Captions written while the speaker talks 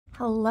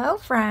Hello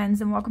friends,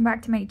 and welcome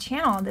back to my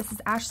channel. This is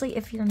Ashley.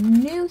 If you're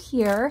new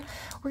here,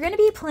 we're going to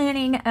be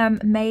planning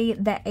May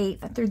the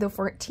 8th through the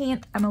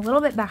 14th. I'm a little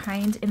bit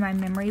behind in my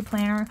memory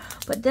planner,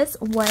 but this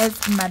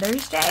was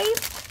Mother's Day,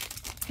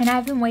 and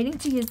I've been waiting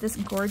to use this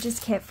gorgeous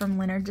kit from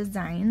Leonard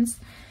Designs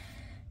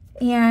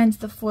and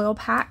the foil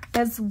pack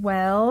as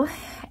well.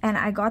 And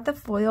I got the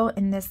foil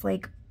in this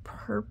like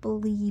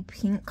purpley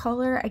pink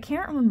color. I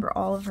can't remember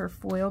all of her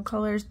foil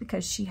colors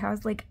because she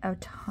has like a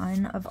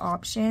ton of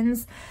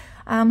options.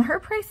 Her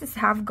prices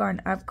have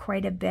gone up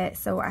quite a bit,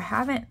 so I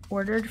haven't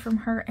ordered from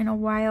her in a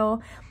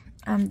while.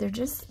 They're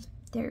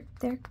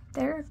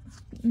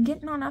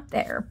getting on up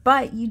there,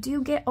 but you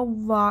do get a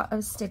lot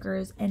of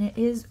stickers and it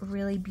is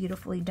really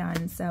beautifully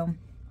done. So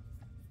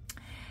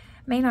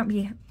may not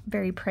be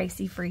very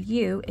pricey for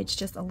you, it's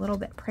just a little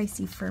bit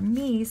pricey for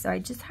me. So I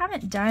just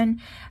haven't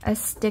done a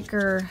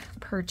sticker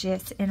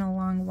purchase in a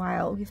long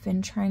while. We've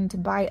been trying to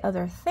buy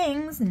other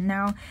things, and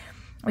now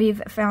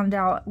we've found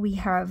out we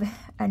have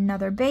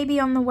another baby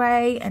on the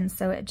way, and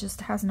so it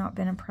just has not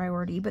been a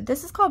priority. But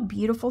this is called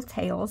Beautiful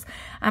Tales.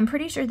 I'm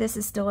pretty sure this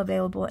is still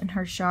available in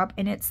her shop,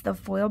 and it's the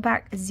foil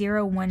pack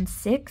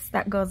 016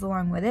 that goes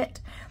along with it.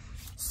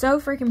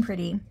 So freaking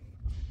pretty,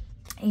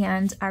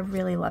 and I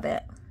really love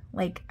it.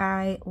 Like,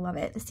 I love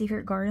it. The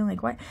Secret Garden,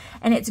 like what?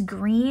 And it's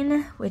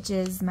green, which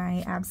is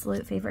my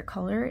absolute favorite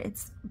color.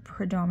 It's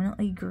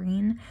predominantly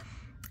green.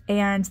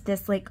 And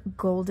this like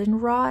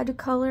goldenrod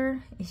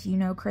color, if you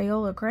know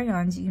Crayola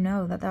crayons, you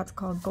know that that's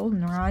called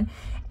goldenrod.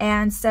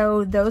 And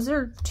so those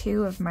are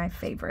two of my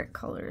favorite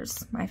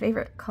colors. My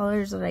favorite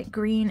colors are like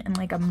green and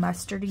like a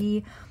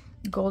mustardy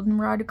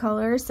goldenrod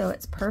color, so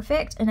it's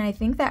perfect. And I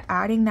think that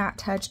adding that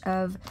touch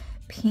of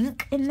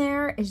pink in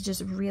there is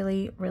just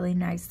really, really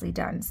nicely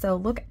done. So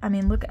look, I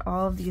mean, look at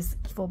all of these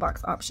full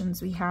box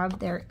options we have.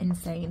 They're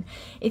insane.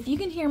 If you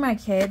can hear my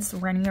kids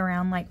running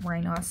around like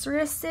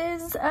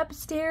rhinoceroses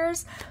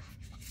upstairs,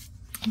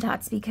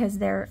 that's because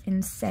they're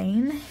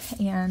insane.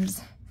 And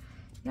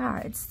yeah,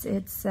 it's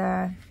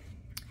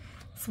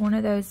one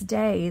of those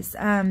days.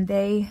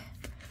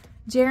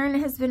 Jaron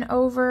has been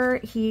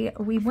over.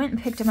 We went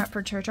and picked him up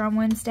for church on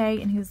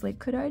Wednesday, and he was like,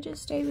 could I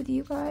just stay with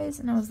you guys?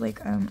 And I was like,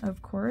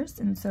 of course.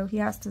 And so he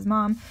asked his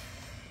mom,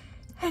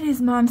 and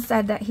his mom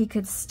said that he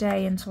could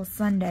stay until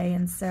Sunday.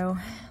 And so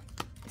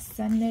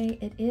Sunday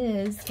it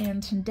is,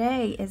 and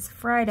today is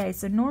Friday.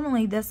 So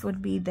normally this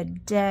would be the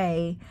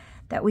day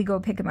that we go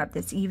pick him up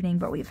this evening,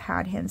 but we've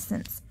had him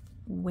since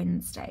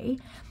Wednesday.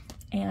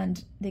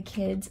 And the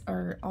kids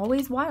are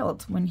always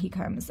wild when he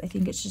comes. I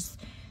think it's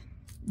just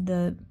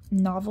the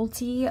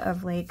novelty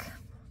of like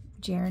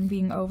Jaron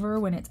being over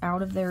when it's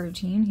out of their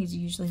routine. He's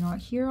usually not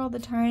here all the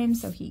time,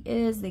 so he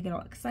is. They get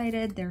all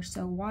excited. They're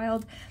so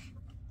wild.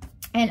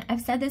 And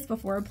I've said this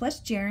before, plus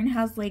Jaron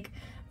has like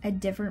a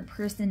different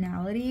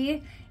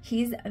personality.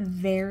 He's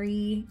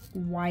very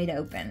wide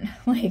open,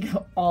 like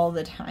all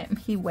the time.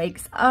 He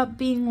wakes up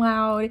being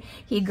loud.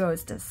 He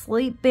goes to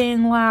sleep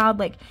being loud.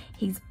 Like,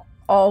 he's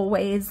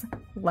always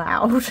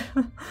loud.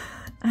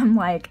 I'm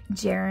like,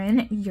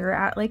 Jaron, you're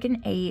at like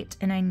an 8,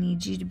 and I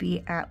need you to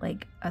be at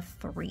like a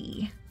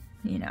 3.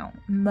 You know,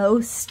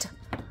 most,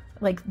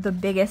 like the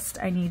biggest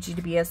I need you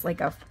to be is like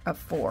a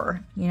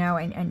 4. You know,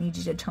 I need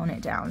you to tone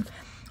it down.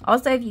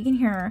 Also, if you can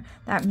hear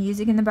that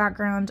music in the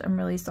background, I'm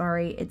really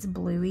sorry. It's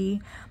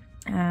Bluey.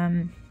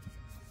 I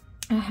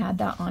had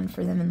that on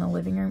for them in the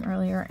living room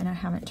earlier, and I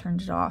haven't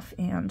turned it off.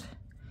 And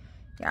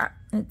yeah,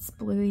 it's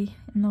Bluey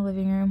in the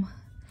living room,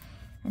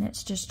 and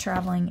it's just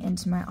traveling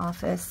into my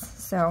office.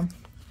 So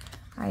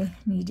I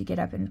need to get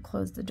up and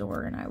close the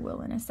door, and I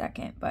will in a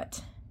second.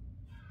 But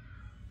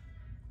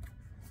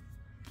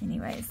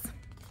anyways,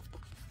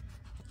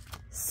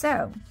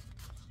 so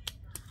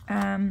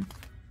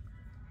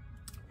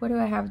what do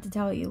I have to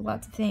tell you?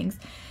 Lots of things.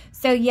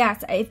 So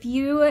yes, if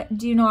you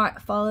do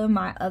not follow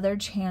my other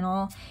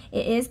channel,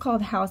 it is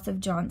called House of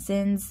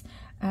Johnsons.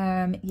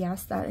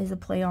 Yes, that is a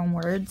play on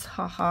words,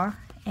 haha.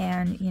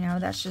 And you know,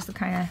 that's just the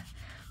kind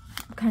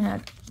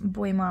of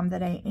boy mom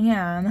that I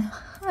am.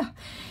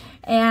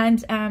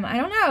 And I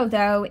don't know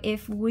though,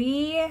 if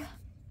we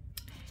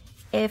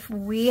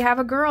have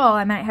a girl,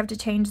 I might have to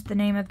change the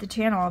name of the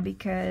channel,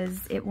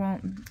 because it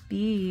won't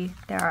be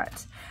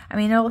that. I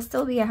mean, it'll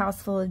still be a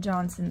house full of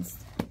Johnsons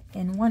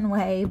in one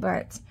way,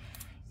 but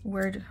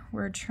we're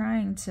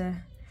trying to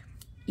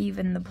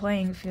even the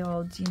playing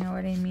field, you know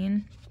what I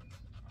mean?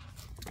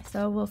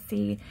 So we'll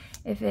see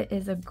if it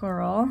is a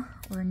girl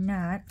or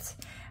not.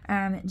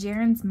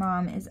 Jaron's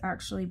mom is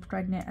actually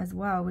pregnant as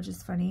well, which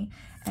is funny,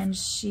 and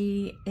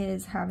she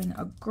is having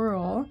a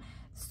girl,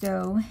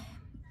 so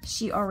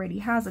she already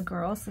has a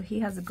girl, so he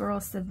has a girl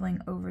sibling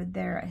over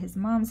there at his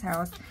mom's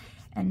house,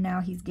 and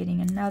now he's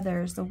getting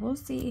another, so we'll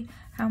see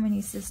how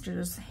many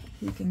sisters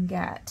he can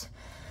get.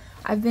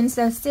 I've been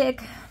so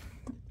sick.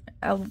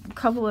 A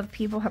couple of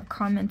people have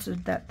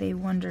commented that they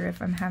wonder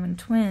if I'm having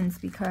twins,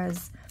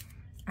 because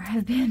I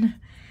have been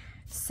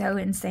so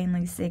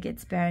insanely sick.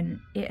 It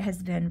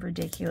has been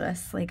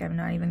ridiculous. Like, I'm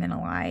not even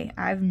gonna lie.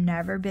 I've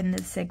never been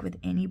this sick with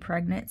any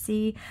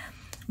pregnancy,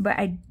 but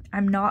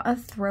I'm not a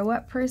throw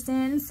up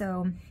person,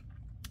 so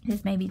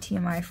this may be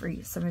TMI for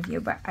some of you,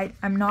 but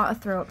I'm not a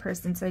throw up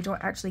person, so I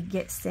don't actually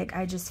get sick.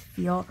 I just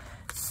feel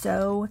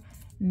so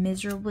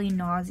miserably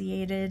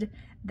nauseated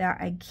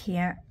that I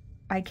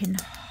can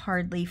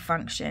hardly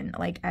function.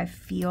 Like, I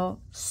feel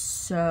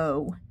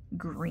so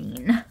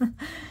green.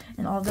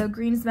 And although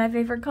green's my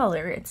favorite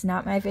color, it's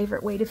not my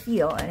favorite way to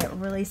feel, and it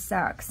really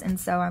sucks. And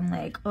so I'm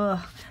like, ugh,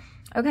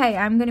 okay,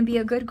 I'm gonna be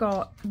a good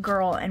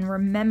girl and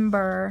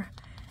remember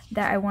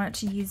that I want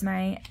to use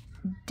my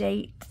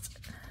date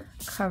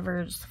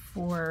covers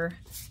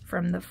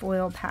from the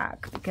foil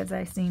pack, because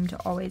I seem to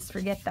always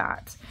forget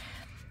that.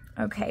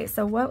 Okay,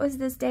 so what was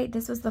this date?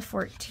 This was the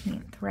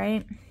 14th,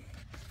 right?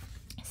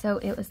 So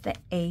it was the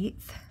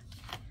 8th.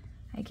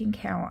 I can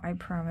count, I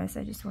promise.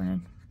 I just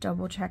want to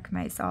double check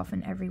myself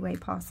in every way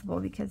possible,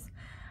 because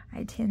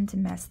I tend to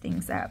mess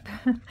things up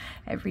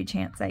every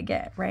chance I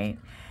get, right?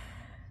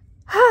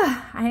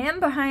 I am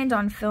behind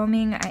on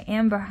filming. I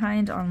am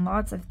behind on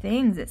lots of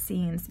things, it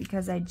seems,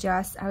 because I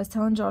was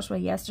telling Joshua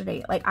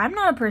yesterday, like, I'm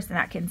not a person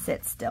that can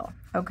sit still,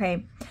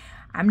 okay?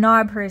 I'm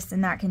not a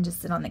person that can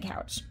just sit on the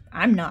couch.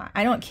 I'm not.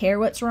 I don't care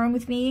what's wrong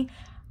with me.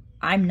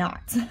 I'm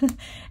not.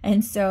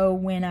 And so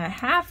when I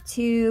have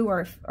to,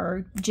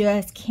 or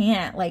just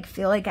can't, like,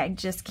 feel like I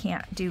just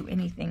can't do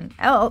anything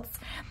else,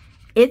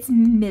 it's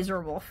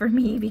miserable for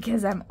me,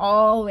 because I'm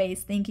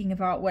always thinking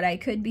about what I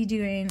could be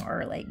doing,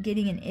 or like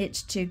getting an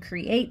itch to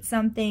create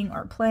something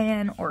or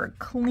plan or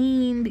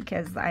clean,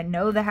 because I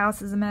know the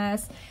house is a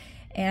mess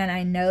and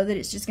I know that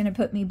it's just going to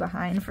put me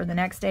behind for the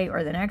next day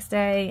or the next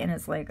day. And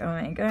it's like, oh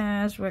my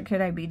gosh, what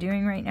could I be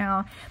doing right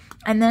now?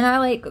 And then I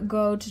like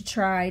go to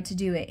try to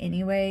do it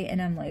anyway, and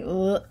I'm like,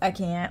 oh, I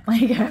can't,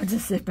 like, I have to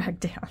sit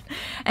back down.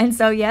 And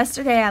so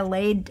yesterday I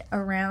laid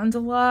around a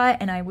lot,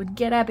 and I would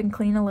get up and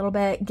clean a little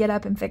bit, get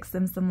up and fix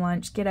them some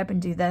lunch, get up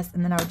and do this,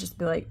 and then I would just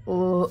be like,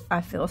 oh, I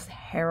feel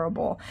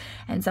terrible.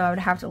 And so I would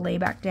have to lay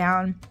back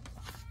down.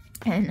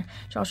 And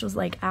Josh was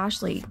like,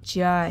 Ashley,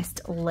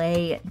 just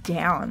lay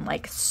down.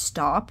 Like,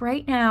 stop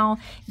right now.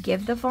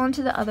 Give the phone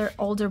to the other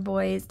older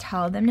boys.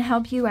 Tell them to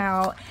help you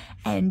out.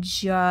 And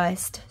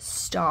just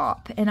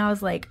stop. And I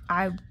was like,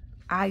 I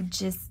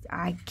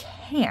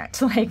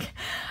can't. Like,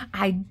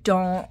 I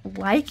don't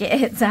like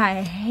it.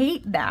 I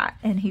hate that.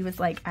 And he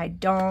was like, I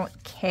don't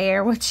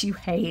care what you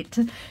hate.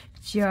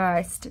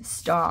 Just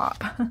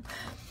stop.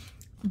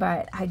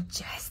 But I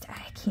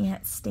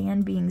can't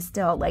stand being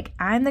still. Like,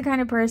 I'm the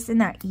kind of person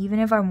that even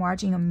if I'm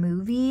watching a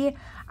movie,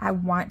 I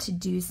want to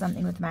do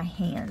something with my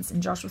hands.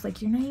 And Josh was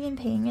like, you're not even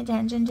paying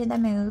attention to the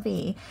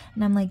movie.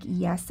 And I'm like,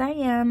 yes, I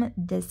am.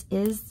 This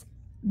is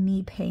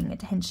me paying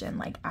attention.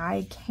 Like,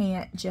 I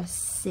can't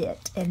just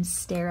sit and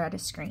stare at a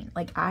screen.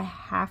 Like, I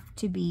have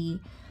to be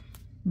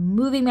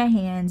moving my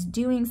hands,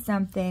 doing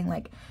something.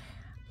 Like,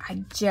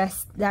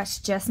 that's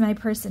just my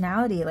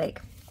personality.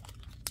 Like,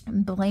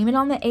 blame it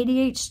on the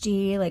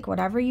ADHD, like,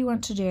 whatever you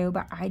want to do,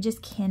 but I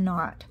just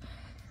cannot,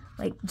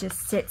 like,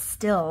 just sit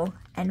still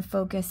and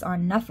focus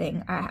on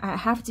nothing. I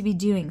have to be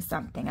doing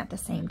something at the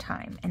same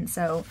time. And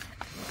so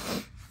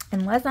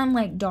unless I'm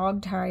like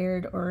dog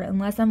tired, or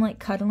unless I'm like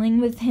cuddling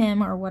with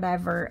him or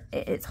whatever,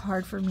 it's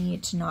hard for me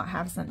to not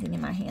have something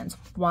in my hands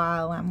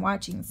while I'm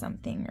watching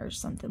something or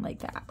something like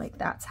that. Like,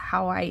 that's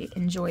how I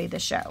enjoy the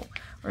show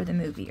or the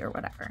movie or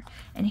whatever.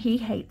 And he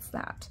hates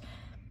that.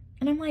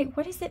 And I'm like,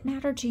 what does it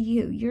matter to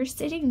you? You're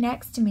sitting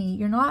next to me.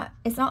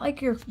 It's not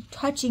like you're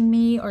touching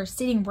me or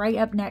sitting right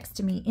up next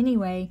to me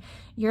anyway.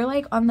 You're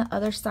like on the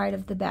other side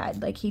of the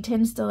bed. Like, he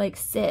tends to like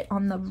sit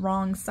on the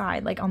wrong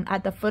side, like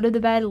at the foot of the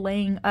bed,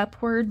 laying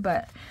upward,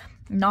 but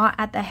not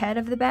at the head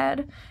of the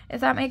bed,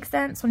 if that makes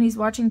sense, when he's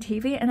watching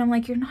TV. And I'm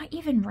like, you're not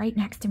even right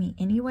next to me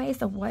anyway,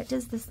 so what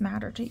does this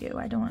matter to you?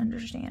 I don't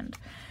understand.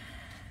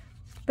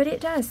 But it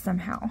does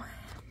somehow.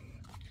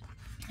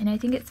 And I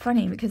think it's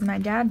funny because my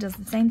dad does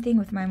the same thing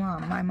with my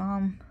mom. My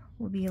mom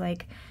will be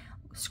like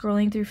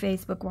scrolling through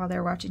Facebook while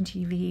they're watching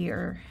TV,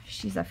 or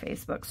she's a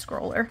Facebook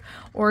scroller,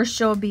 or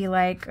she'll be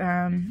like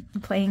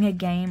playing a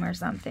game or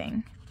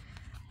something.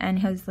 And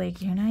he's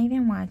like, you're not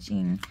even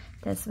watching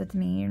this with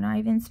me. You're not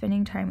even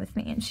spending time with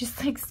me. And she's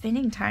like,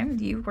 spending time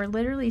with you? We're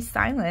literally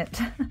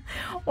silent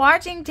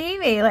watching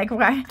TV. Like,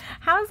 why?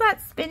 How's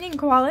that spending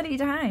quality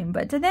time?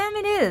 But to them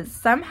it is.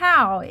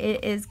 Somehow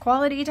it is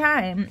quality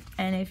time.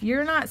 And if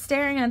you're not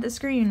staring at the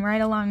screen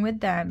right along with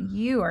them,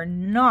 you are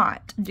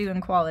not doing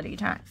quality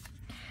time.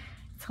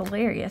 It's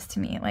hilarious to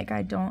me. Like,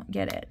 I don't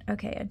get it.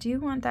 Okay, I do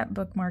want that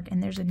bookmark,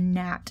 and there's a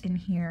gnat in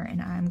here,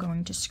 and I'm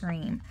going to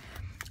scream.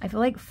 I feel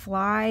like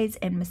flies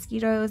and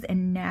mosquitoes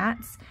and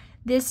gnats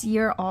this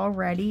year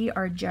already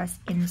are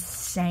just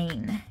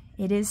insane.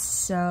 It is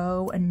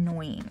so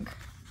annoying.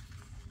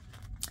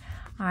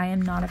 I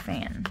am not a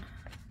fan.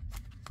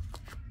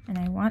 And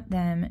I want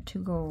them to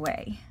go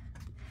away.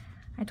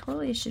 I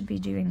totally should be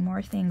doing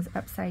more things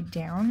upside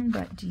down,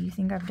 but do you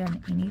think I've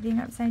done anything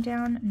upside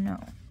down? No.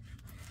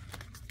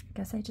 I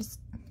guess I just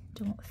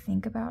don't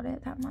think about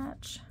it that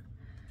much.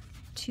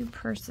 2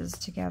 purses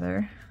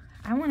together.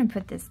 I want to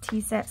put this tea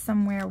set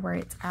somewhere where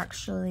it's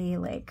actually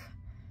like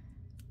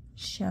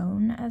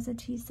shown as a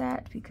tea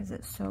set because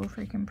it's so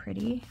freaking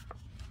pretty.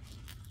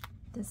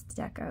 This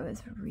deco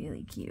is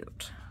really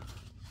cute.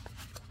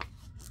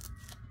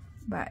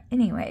 But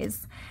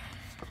anyways,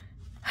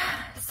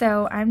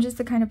 so I'm just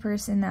the kind of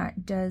person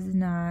that does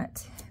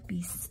not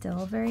be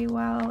still very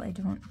well. I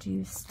don't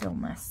do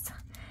stillness.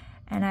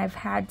 And I've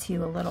had to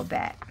a little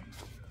bit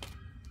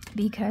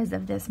because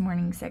of this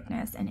morning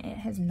sickness, and it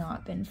has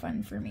not been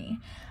fun for me.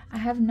 I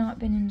have not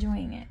been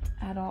enjoying it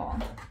at all.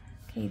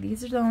 Okay,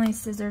 these are the only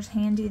scissors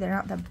handy. They're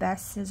not the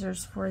best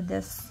scissors for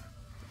this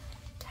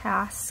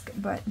task,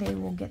 but they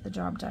will get the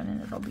job done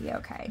and it'll be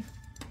okay.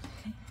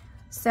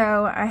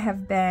 So I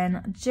have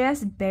been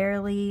just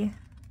barely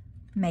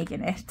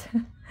making it.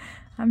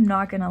 I'm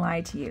not gonna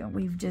lie to you.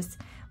 We've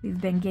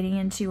been getting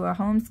into a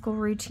homeschool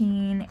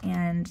routine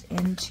and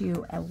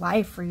into a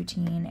life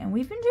routine, and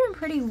we've been doing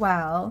pretty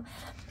well.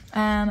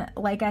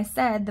 Like I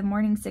said, the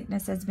morning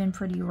sickness has been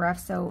pretty rough,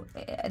 so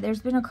there's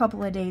been a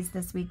couple of days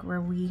this week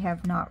where we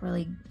have not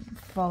really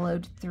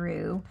followed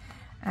through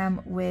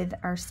with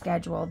our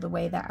schedule the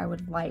way that I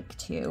would like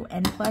to.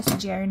 And plus,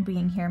 Jaron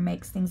being here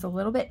makes things a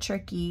little bit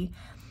tricky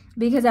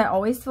because I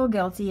always feel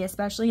guilty,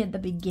 especially at the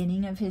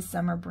beginning of his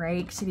summer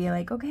break, to be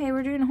like, okay,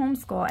 we're doing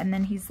homeschool, and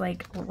then he's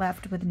like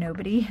left with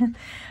nobody.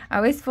 I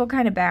always feel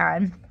kind of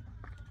bad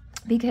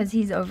because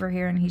he's over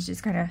here and he's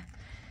just kind of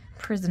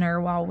prisoner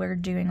while we're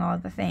doing all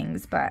the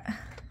things, but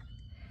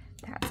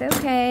that's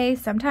okay.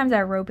 Sometimes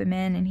I rope him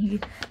in and he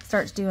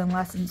starts doing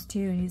lessons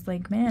too, and he's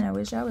like, man, I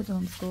wish I was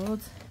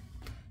homeschooled.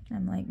 And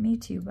I'm like, me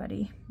too,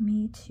 buddy,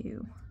 me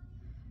too.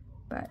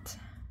 But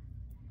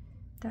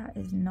that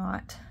is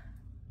not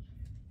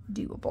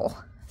doable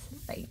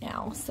right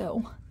now,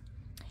 so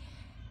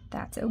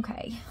that's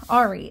okay.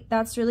 All right,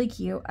 that's really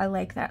cute. I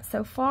like that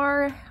so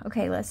far.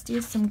 Okay, let's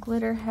do some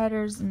glitter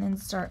headers and then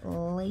start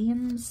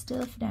laying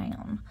stuff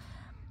down.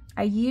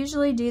 I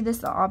usually do this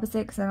the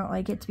opposite because I don't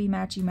like it to be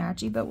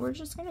matchy-matchy, but we're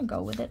just gonna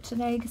go with it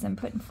today because I'm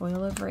putting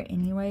foil over it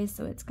anyway,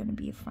 so it's gonna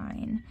be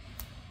fine.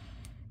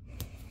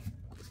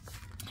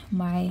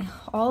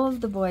 All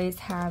of the boys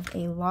have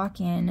a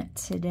lock-in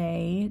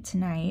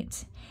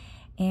tonight,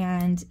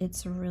 and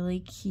it's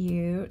really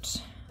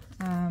cute.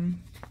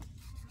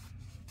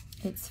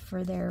 It's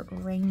for their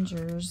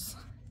Rangers.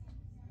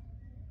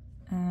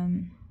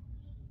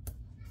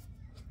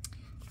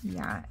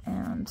 Yeah,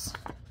 and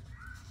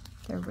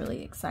they're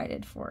really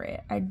excited for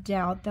it. I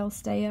doubt they'll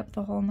stay up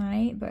the whole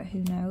night, but who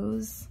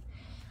knows?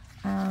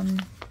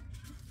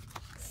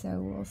 So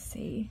we'll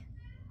see.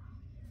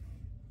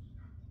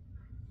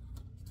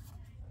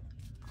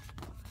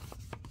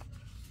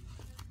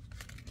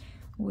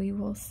 We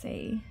will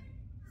see.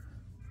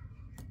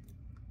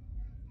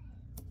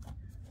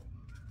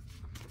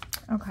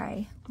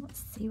 Okay,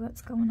 let's see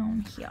what's going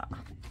on here.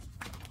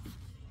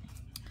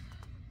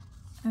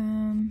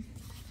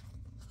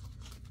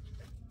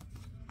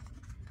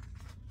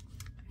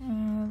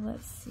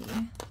 Let's see.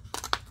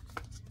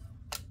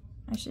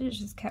 I should have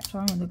just kept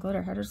on with the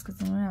glitter headers because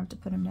I'm gonna have to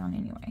put them down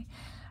anyway.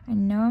 I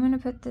know I'm gonna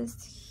put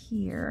this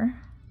here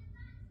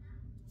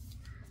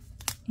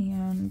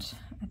and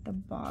at the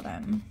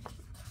bottom.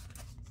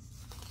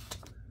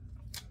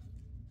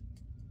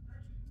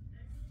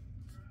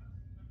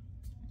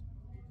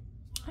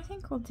 I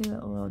think we'll do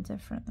it a little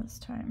different this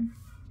time.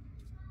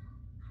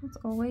 That's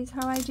always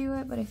how I do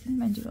it, but I think I'm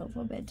gonna do it a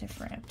little bit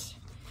different.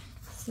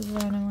 So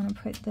then I want to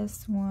put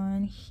this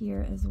one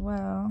here as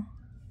well,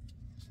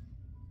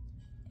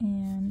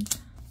 and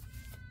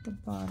the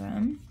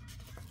bottom.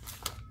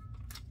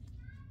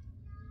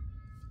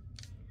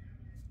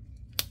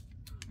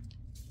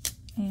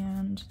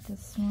 And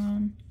this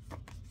one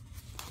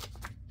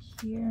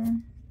here.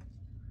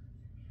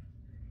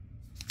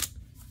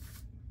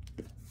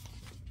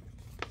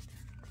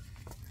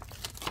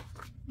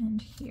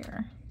 And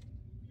here.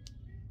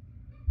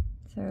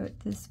 So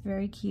this is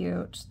very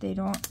cute.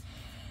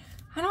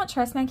 I don't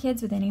trust my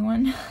kids with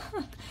anyone.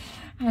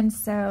 And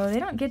so they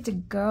don't get to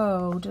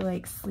go to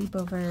like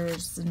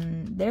sleepovers,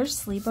 and their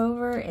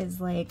sleepover is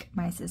like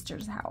my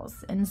sister's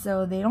house. And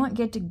so they don't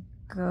get to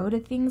go to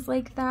things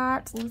like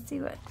that. So let's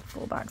see what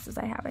full boxes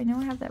I have. I know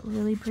I have that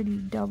really pretty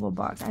double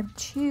box. I have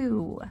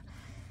 2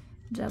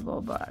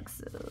 double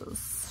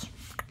boxes.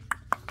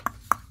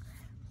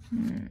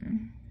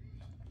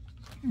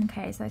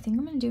 Okay, so I think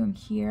I'm gonna do them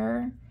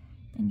here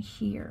and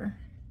here.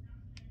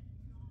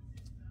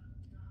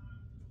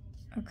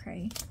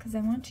 Okay, because I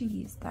want to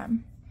use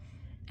them.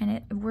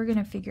 And we're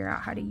gonna figure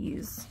out how to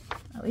use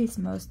at least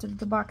most of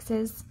the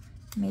boxes,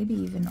 maybe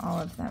even all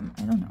of them.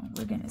 I don't know,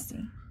 we're gonna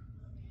see.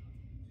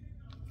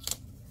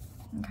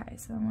 Okay,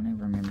 so I want to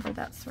remember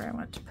that's where I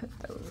want to put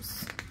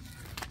those.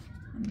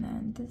 And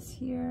then this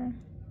here.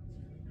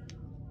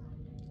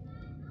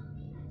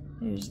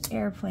 There's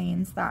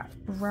airplanes that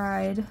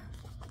fly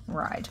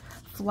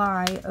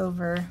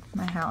over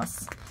my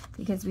house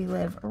because we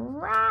live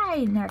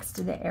right next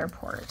to the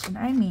airport, and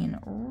I mean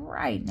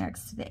right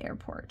next to the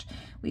airport.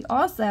 We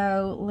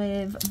also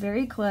live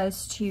very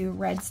close to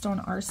Redstone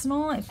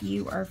Arsenal. If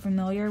you are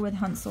familiar with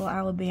Huntsville,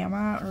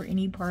 Alabama, or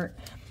any part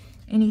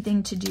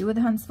anything to do with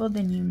Huntsville,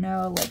 then you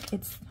know, like,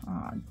 it's,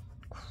 crap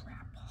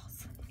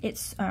balls.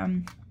 It's,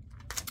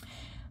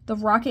 the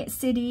Rocket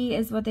City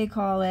is what they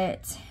call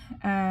it.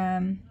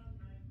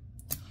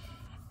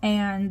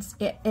 And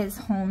it is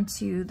home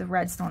to the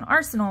Redstone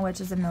Arsenal,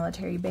 which is a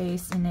military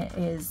base, and it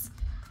is,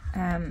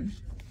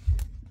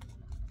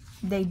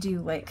 they do,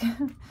 like,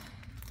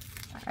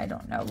 I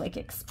don't know, like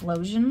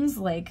explosions,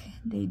 like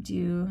they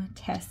do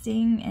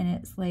testing, and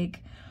it's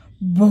like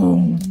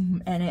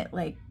boom, and it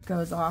like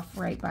goes off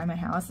right by my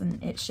house,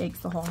 and it shakes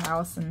the whole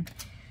house. And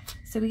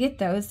so we get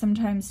those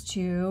sometimes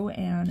too,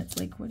 and it's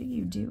like, what are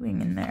you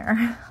doing in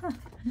there?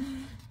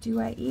 Do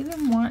I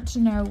even want to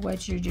know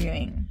what you're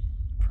doing?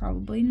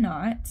 Probably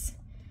not,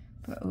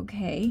 but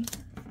okay.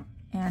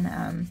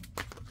 And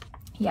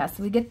yeah,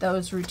 so we get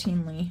those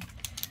routinely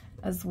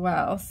as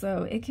well.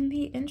 So it can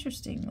be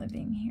interesting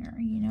living here.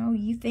 You know,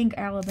 you think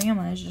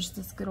Alabama is just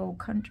this good old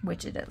country,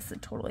 which it is.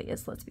 It totally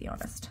is, let's be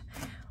honest.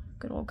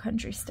 Good old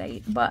country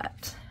state.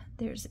 But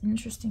there's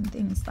interesting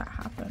things that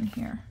happen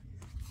here.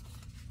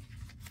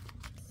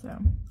 So,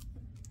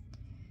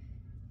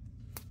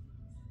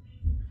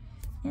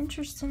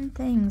 interesting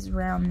things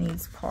around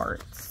these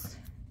parts.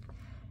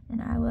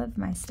 And I love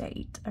my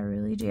state. I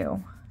really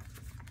do.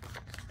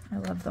 I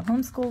love the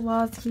homeschool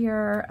laws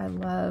here. I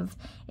love,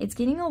 it's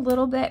getting a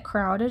little bit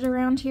crowded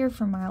around here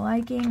for my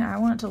liking. I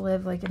want to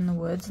live like in the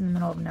woods in the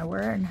middle of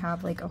nowhere and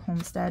have like a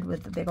homestead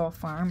with a big old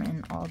farm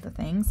and all the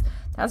things.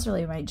 That's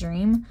really my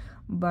dream,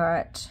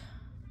 but,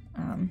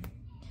 you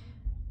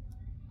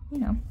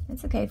know,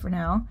 it's okay for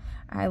now.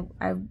 I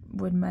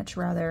would much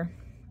rather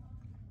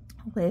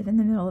live in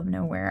the middle of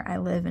nowhere. I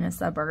live in a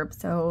suburb,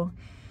 so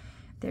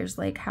there's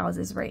like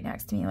houses right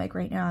next to me. Like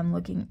right now I'm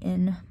looking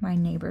in my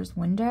neighbor's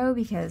window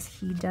because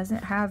he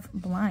doesn't have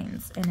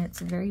blinds, and it's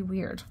very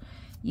weird.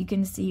 You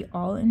can see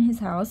all in his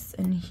house,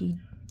 and he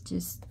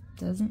just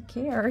doesn't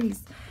care.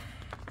 He's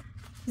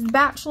a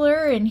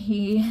bachelor, and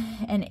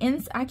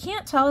I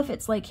can't tell if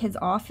it's like his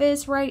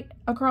office right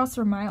across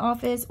from my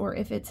office or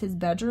if it's his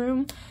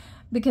bedroom,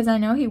 because I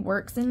know he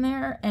works in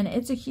there, and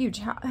it's a huge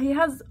house. He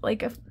has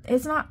like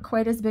it's not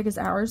quite as big as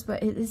ours,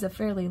 but it is a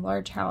fairly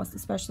large house,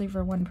 especially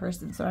for one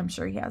person. So I'm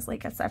sure he has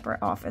like a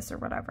separate office or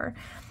whatever.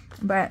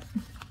 But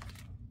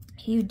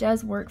he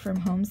does work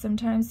from home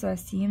sometimes, so I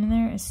see him in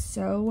there. It's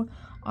so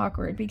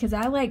awkward because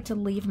I like to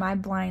leave my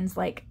blinds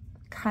like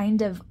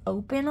kind of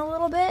open a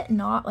little bit,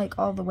 not like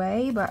all the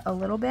way, but a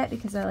little bit,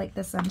 because I like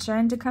the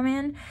sunshine to come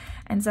in.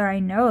 And so I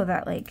know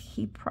that like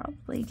he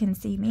probably can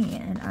see me,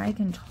 and I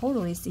can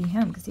totally see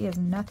him because he has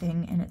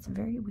nothing, and it's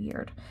very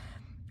weird.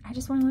 I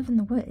just want to live in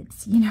the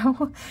woods, you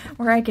know,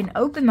 where I can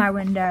open my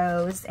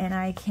windows and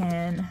I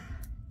can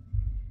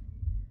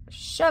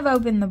shove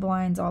open the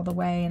blinds all the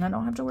way, and I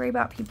don't have to worry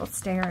about people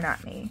staring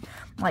at me.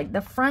 Like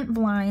the front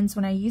blinds,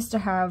 when I used to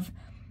have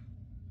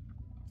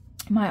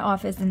my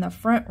office in the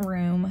front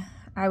room,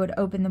 I would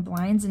open the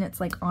blinds and it's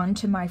like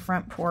onto my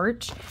front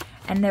porch,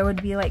 and there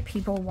would be like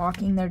people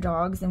walking their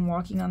dogs and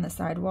walking on the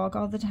sidewalk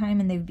all the time,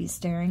 and they would be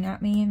staring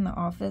at me in the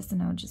office,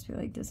 and I would just be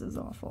like, this is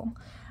awful.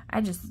 I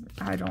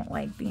don't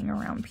like being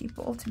around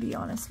people, to be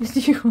honest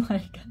with you.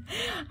 Like,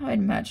 I would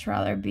much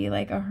rather be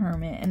like a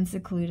hermit and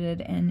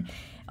secluded in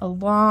a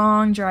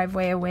long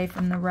driveway away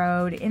from the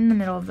road in the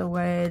middle of the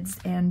woods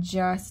and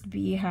just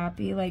be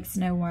happy like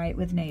Snow White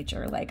with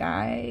nature. Like,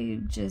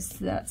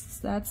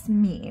 that's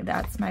me.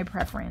 That's my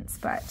preference.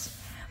 But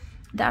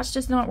that's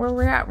just not where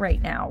we're at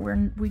right now.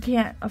 We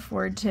can't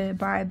afford to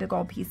buy a big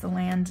old piece of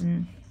land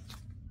and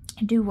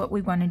do what we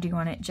want to do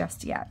on it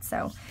just yet.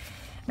 So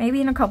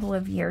maybe in a couple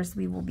of years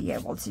we will be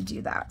able to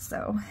do that.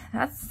 So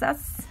that's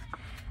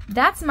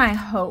my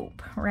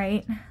hope,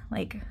 right?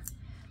 Like,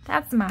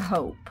 that's my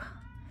hope.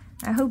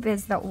 My hope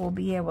is that we'll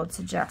be able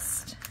to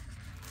just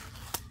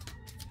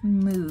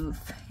move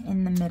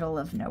in the middle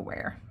of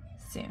nowhere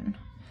soon.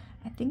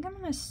 I think I'm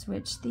going to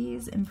switch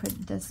these and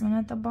put this one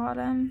at the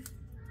bottom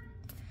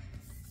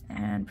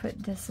and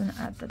put this one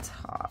at the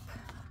top.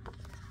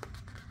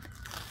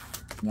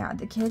 Yeah,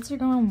 the kids are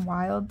going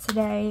wild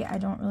today. I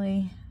don't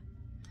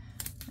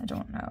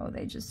know,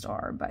 they just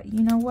are. But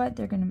you know what?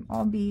 They're going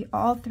to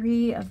all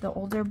three of the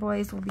older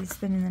boys will be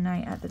spending the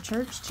night at the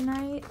church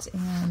tonight.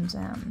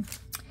 And,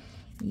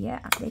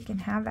 yeah, they can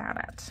have at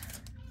it.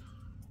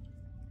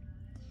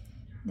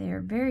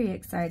 They're very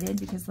excited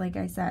because, like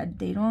I said,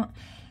 they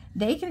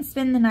can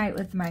spend the night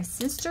with my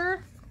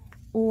sister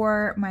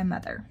or my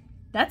mother.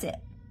 That's it.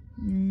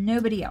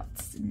 Nobody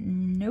else.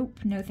 Nope,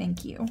 no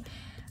thank you.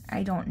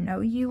 I don't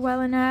know you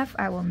well enough.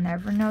 I will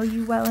never know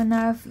you well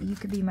enough. You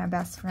could be my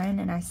best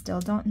friend and I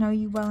still don't know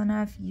you well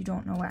enough. You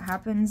don't know what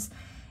happens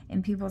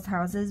in people's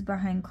houses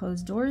behind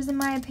closed doors, in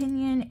my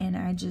opinion, and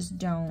I just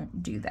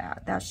don't do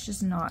that. That's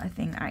just not a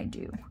thing I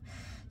do.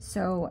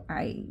 So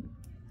I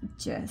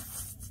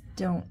just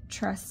don't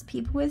trust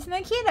people with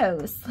my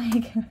kiddos.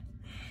 Like,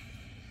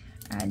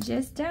 I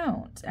just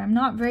don't. I'm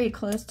not very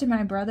close to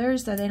my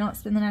brothers, so they don't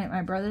spend the night at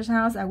my brother's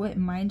house. I wouldn't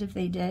mind if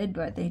they did,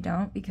 but they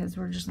don't because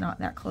we're just not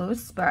that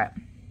close. But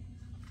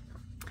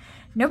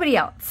nobody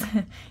else.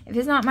 If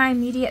it's not my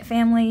immediate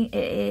family,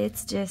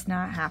 it's just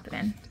not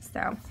happening.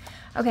 So,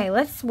 okay,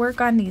 let's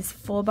work on these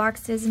full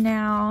boxes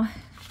now.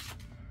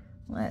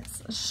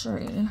 Let's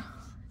see.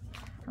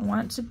 I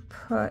want to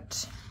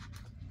put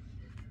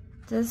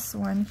this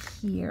one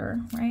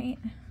here, right?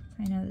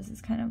 I know this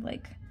is kind of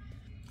like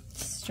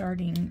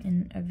starting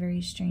in a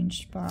very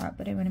strange spot,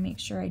 but I want to make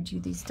sure I do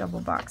these double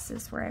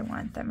boxes where I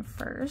want them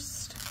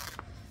first.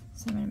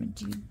 So I'm going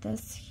to do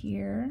this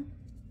here.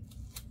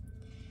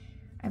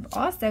 I've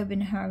also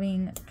been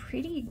having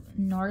pretty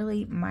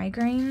gnarly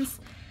migraines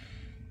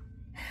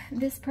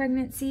this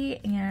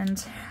pregnancy,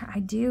 and I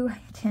do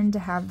tend to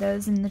have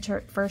those in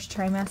the first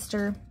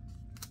trimester.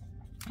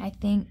 I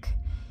think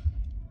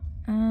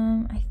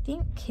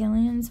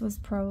Killian's was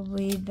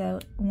probably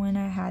the one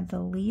I had the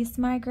least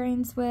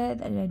migraines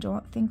with, and I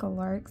don't think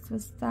Alaric's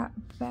was that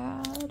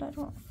bad. I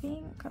don't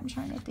think. I'm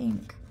trying to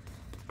think.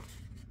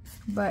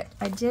 But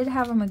I did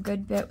have them a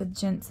good bit with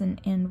Jensen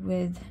and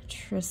with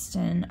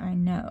Tristan, I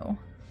know.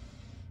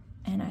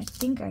 And I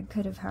think I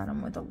could have had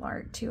them with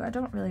Alaric too. I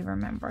don't really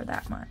remember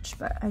that much,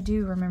 but I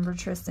do remember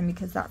Tristan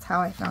because that's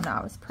how I found out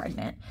I was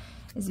pregnant,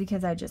 is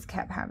because I just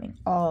kept having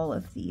all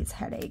of these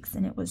headaches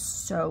and it was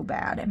so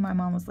bad. And my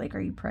mom was like, "Are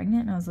you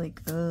pregnant?" And I was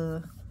like,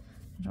 I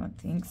don't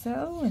think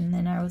so. And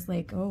then I was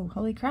like, oh,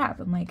 holy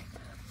crap. I'm like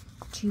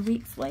 2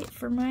 weeks late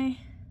for my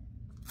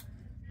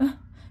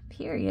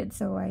period,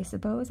 so I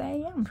suppose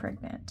I am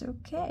pregnant.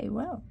 Okay,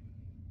 well.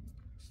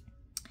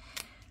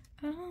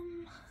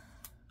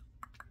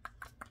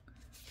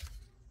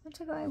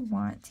 What do I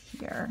want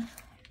here? I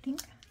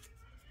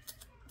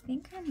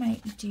think I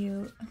might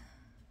do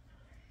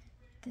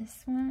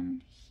this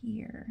one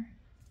here.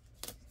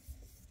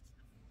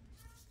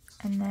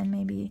 And then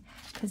maybe,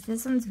 because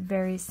this one's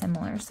very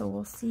similar, so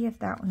we'll see if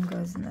that one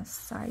goes in the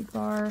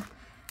sidebar,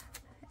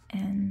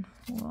 and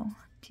we'll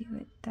do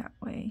it that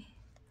way.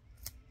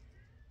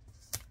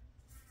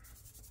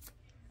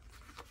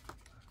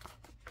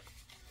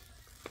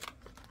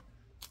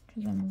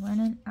 Because I'm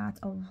running out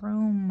of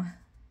room,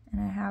 and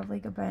I have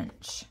like a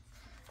bunch.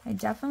 I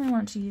definitely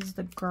want to use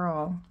the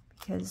girl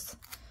because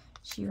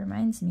she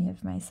reminds me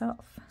of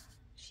myself.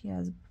 She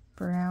has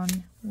brown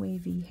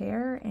wavy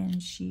hair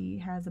and she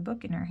has a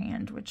book in her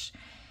hand, which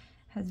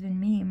has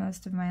been me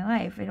most of my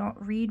life. I don't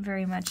read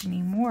very much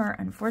anymore,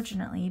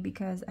 unfortunately,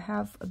 because I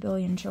have a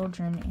billion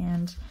children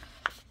and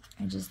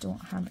I just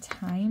don't have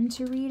time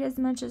to read as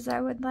much as I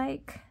would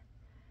like.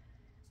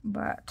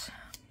 But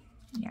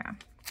yeah,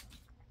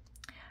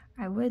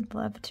 I would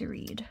love to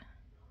read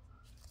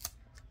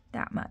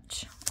that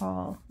much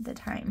all the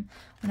time.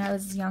 When I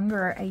was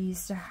younger, I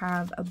used to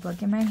have a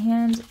book in my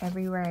hand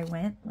everywhere I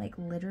went. Like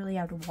literally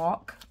I would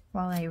walk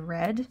while I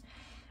read,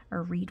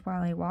 or read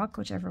while I walk,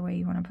 whichever way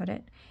you want to put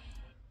it.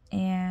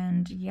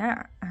 And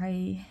yeah,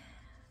 I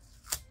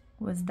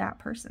was that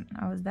person.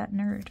 I was that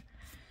nerd.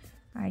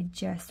 I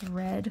just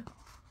read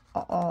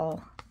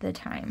all the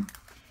time.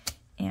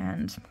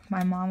 And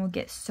my mom would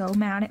get so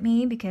mad at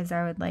me because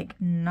I would like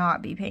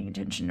not be paying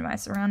attention to my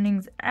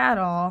surroundings at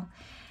all.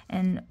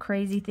 And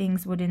crazy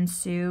things would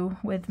ensue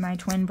with my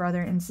twin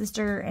brother and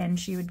sister, and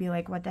she would be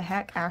like, "What the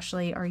heck,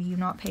 Ashley, are you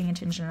not paying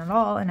attention at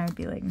all?" And I would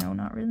be like, "No,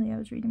 not really, I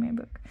was reading my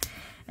book."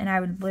 And I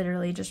would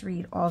literally just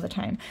read all the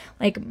time.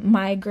 Like,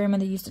 my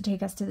grandmother used to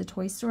take us to the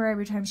toy store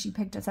every time she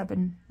picked us up,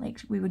 and like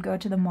we would go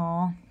to the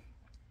mall,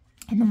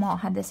 and the mall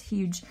had this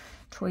huge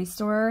toy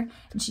store,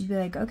 and she'd be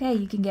like, "Okay,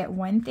 you can get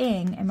one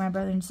thing," and my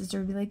brother and sister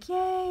would be like,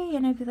 "Yay!"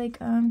 And I'd be like,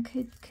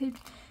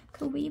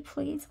 could we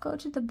please go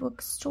to the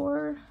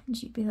bookstore?" And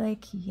she'd be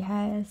like,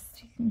 "Yes,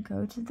 you can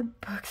go to the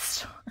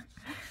bookstore."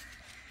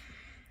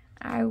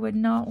 I would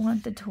not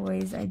want the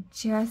toys. I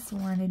just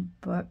wanted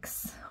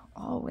books.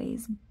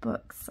 Always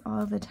books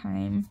all the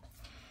time.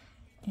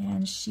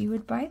 And she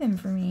would buy them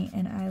for me,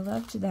 and I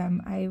loved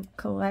them. I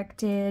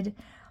collected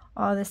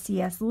all the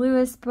C.S.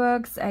 Lewis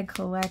books. I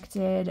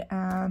collected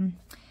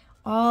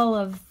all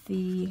of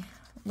the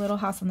Little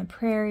House on the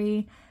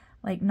Prairie.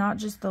 Like, not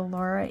just the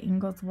Laura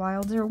Ingalls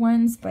Wilder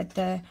ones, but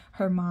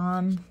her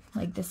mom,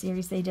 like the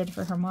series they did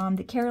for her mom,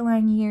 the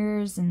Caroline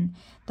years and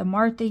the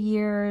Martha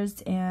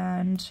years,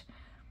 and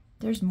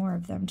there's more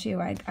of them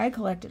too. I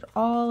collected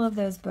all of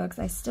those books.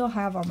 I still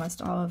have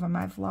almost all of them.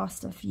 I've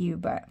lost a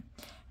few,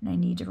 and I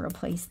need to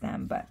replace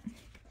them, but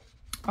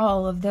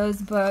all of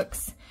those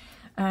books.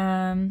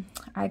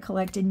 I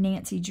collected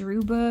Nancy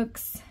Drew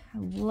books. I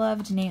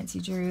loved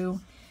Nancy Drew.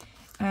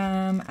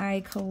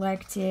 I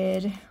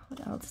collected,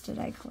 what else did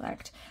I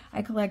collect?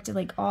 I collected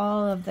like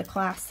all of the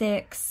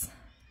classics.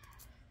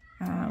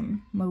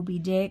 Moby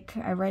Dick.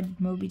 I read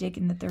Moby Dick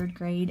in the 3rd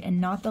grade,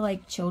 and not the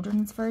like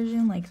children's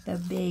version, like the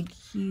big,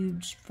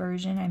 huge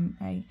version.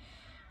 I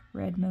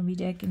read Moby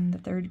Dick in the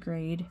 3rd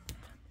grade.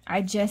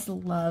 I just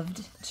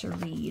loved to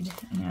read,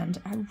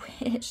 and I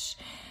wish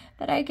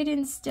that I could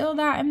instill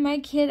that in my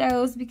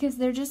kiddos because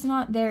they're just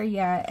not there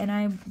yet.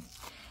 And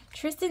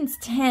Tristan's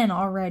 10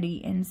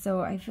 already, and so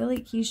I feel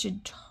like he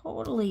should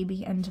totally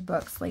be into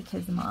books like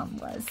his mom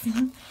was,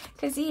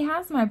 because he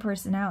has my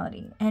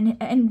personality.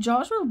 And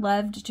Joshua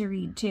loved to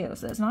read too,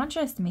 so it's not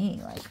just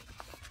me. Like,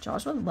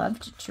 Joshua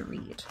loved to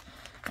read.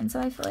 And so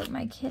I feel like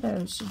my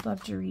kiddos should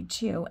love to read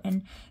too.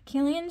 And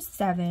Killian's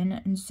 7,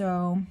 and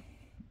so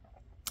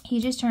he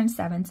just turned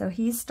 7, so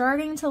he's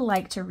starting to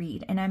like to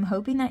read, and I'm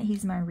hoping that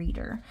he's my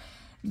reader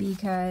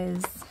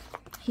because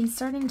he's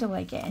starting to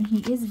like it, and he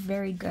is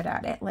very good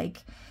at it.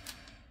 Like,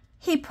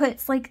 he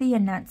puts like the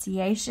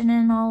enunciation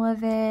in all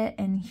of it,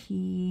 and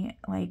he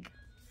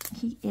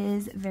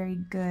is very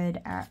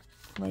good at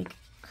like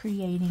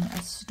creating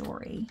a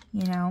story,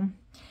 you know?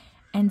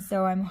 And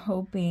so I'm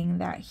hoping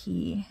that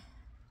he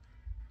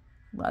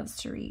loves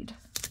to read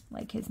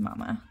like his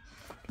mama,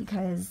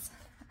 because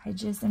I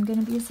just am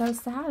going to be so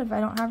sad if I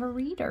don't have a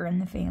reader in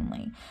the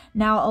family.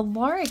 Now,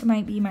 Alaric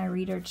might be my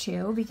reader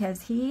too,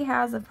 because he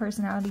has a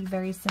personality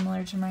very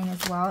similar to mine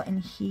as well,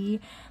 and he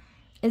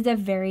is a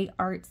very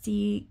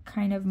artsy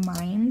kind of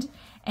mind,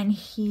 and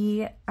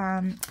he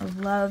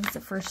loves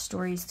for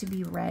stories to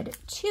be read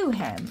to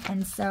him.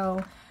 And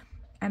so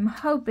I'm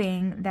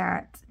hoping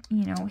that,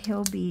 you know,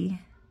 he'll be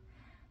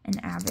an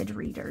avid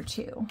reader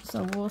too.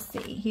 So we'll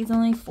see. He's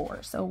only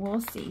 4, so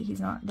we'll see. He's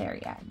not there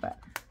yet, but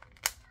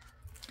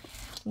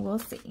we'll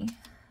see.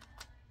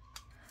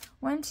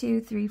 1,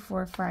 2, 3,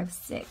 4, 5,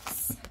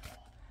 6.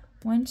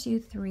 1, 2,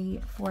 3,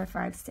 4,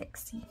 5,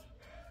 6.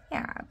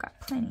 Yeah, I've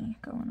got plenty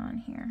going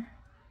on here.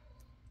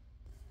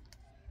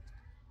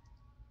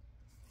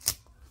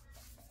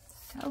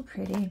 So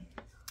pretty.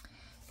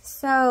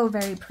 So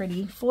very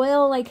pretty.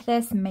 Foil like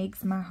this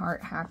makes my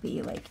heart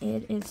happy. Like,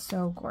 it is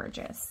so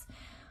gorgeous.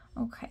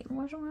 Okay,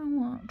 what do I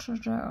want to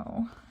do?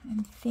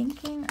 I'm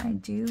thinking I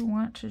do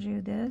want to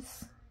do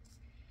this.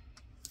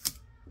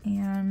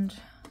 And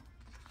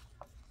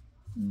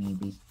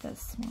maybe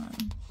this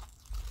one.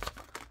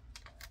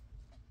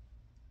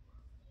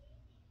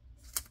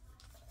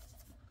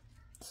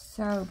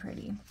 So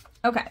pretty.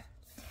 Okay.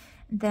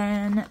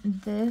 Then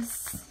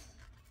this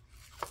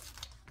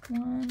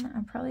one,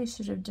 I probably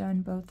should have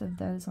done both of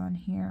those on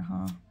here,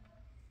 huh?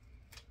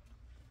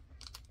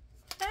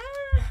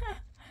 Ah,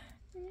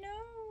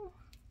 no.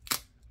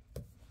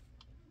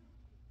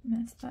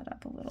 Messed that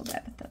up a little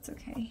bit, but that's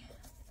okay.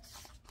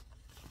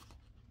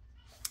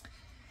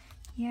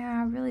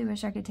 Yeah, I really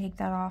wish I could take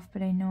that off,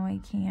 but I know I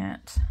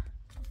can't.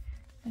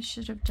 I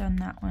should have done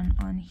that one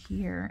on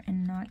here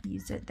and not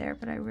used it there,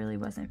 but I really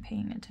wasn't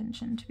paying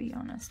attention, to be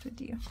honest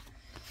with you.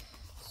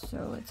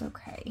 So it's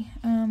okay.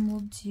 We'll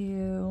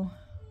do,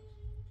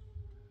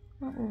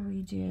 what will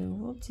we do?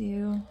 We'll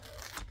do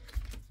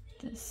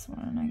this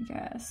one, I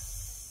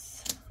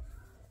guess.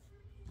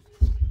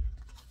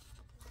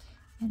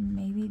 And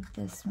maybe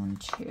this one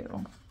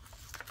too.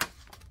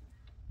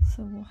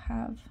 So we'll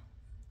have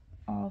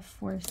all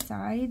 4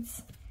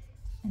 sides,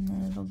 and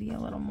then it'll be a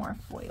little more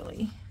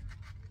foily.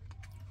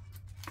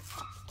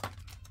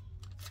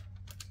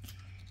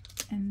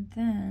 And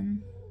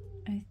then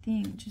I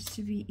think, just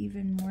to be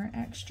even more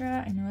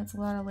extra, I know it's a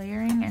lot of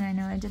layering, and I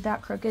know I did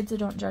that crooked, so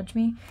don't judge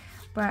me,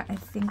 but I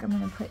think I'm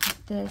gonna put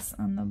this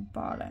on the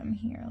bottom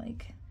here,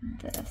 like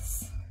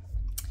this.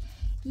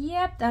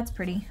 Yep, that's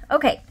pretty.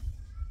 Okay,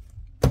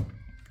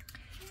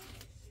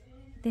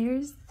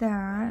 there's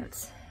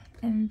that.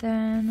 And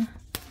then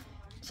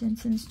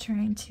Jensen's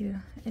trying to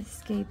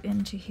escape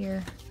into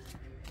here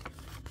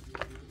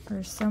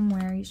or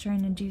somewhere. He's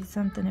trying to do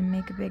something and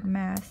make a big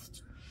mess.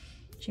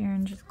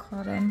 Jaren just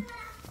caught him.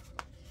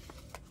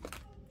 I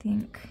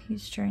think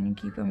he's trying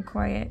to keep him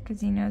quiet because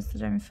he knows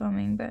that I'm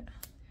filming, but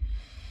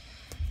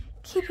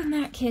keeping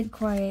that kid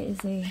quiet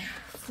is a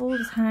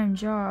full-time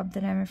job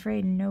that I'm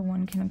afraid no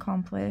one can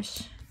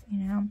accomplish, you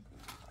know?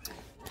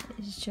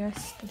 It's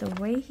just the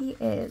way he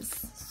is.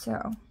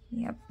 So,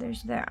 yep,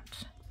 there's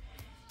that.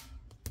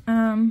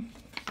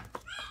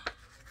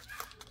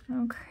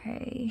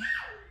 Okay.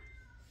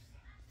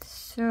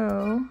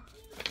 So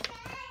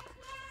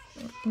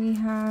we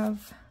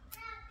have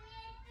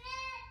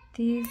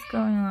these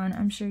going on.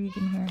 I'm sure you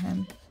can hear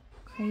him.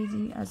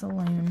 Crazy as a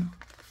loon.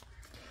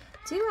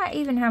 Do I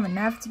even have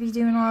enough to be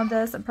doing all of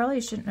this? I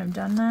probably shouldn't have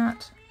done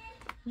that.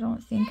 I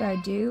don't think I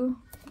do,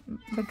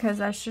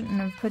 because I shouldn't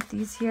have put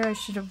these here. I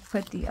should have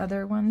put the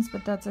other ones,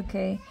 but that's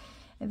okay.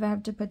 If I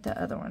have to put the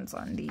other ones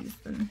on these,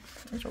 then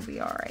it'll be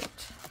all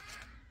right.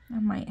 I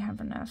might have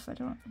enough. I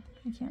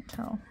can't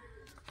tell.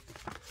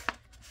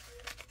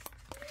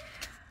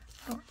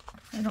 Oh,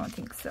 I don't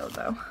think so,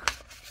 though.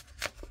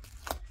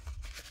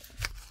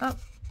 Oh,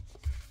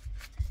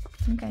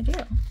 I think I do.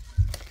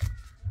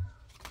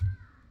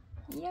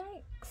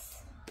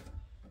 Yikes.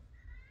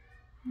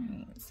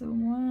 Alright, so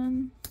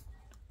 1,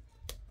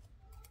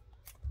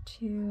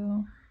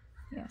 2,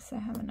 yes, I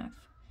have enough.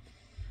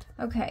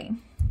 Okay.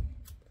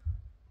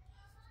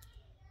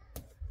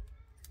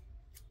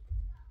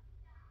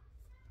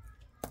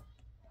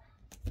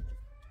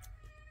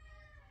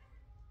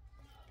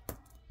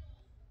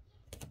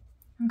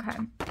 Okay,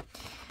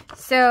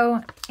 so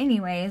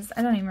anyways,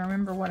 I don't even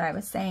remember what I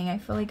was saying. I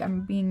feel like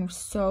I'm being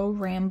so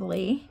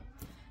rambly,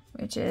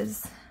 which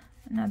is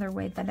another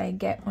way that I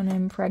get when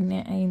I'm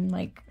pregnant. I'm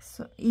like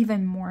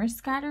even more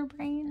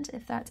scatterbrained,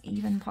 if that's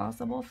even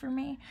possible for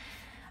me.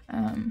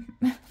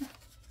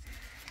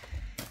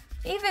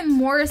 even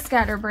more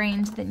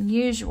scatterbrained than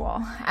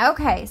usual.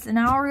 Okay, so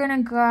now we're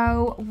gonna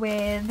go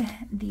with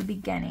the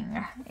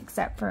beginning,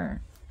 except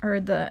for, or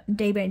the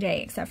day by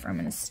day, except for I'm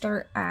gonna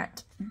start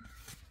at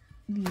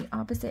the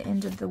opposite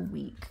end of the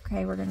week.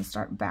 Okay, we're gonna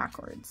start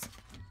backwards.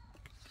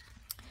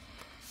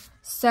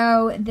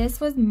 So this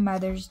was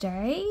Mother's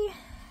Day.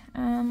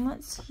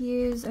 Let's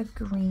use a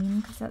green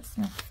because that's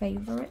my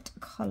favorite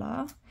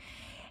color.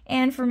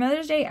 And for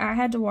Mother's Day, I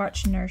had to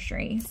watch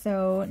Nursery.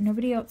 So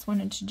nobody else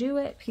wanted to do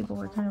it. People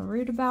were kind of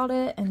rude about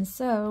it. And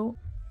so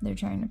they're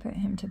trying to put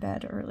him to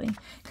bed early.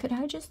 Could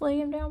I just lay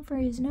him down for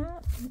his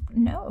nap?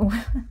 No,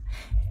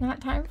 it's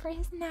not time for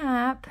his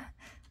nap.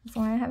 That's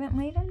why I haven't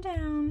laid him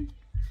down.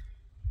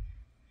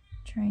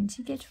 Trying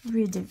to get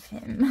rid of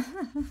him.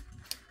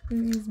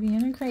 He's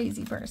being a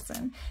crazy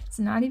person. It's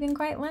not even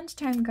quite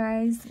lunchtime,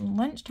 guys.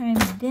 Lunchtime,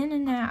 then a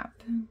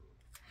nap.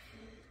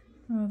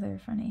 Oh, they're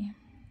funny.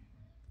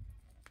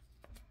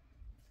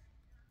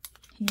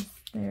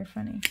 They're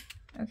funny.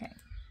 Okay.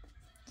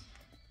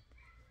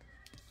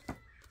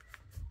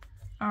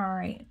 All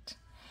right.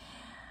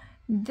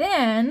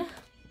 Then,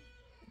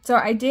 so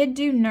I did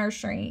do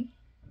Nursery.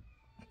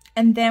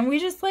 And then we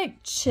just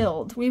like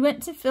chilled. We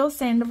went to Phil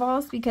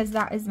Sandoval's because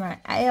that is my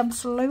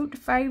absolute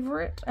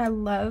favorite. I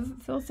love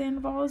Phil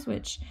Sandoval's,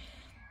 which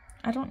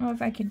I don't know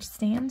if I could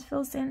stand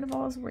Phil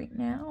Sandoval's right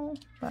now,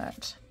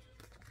 but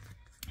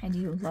I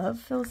do love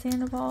Phil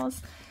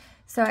Sandoval's.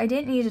 So I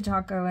didn't eat a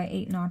taco. I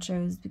ate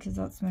nachos because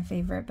that's my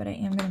favorite, but I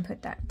am going to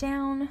put that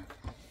down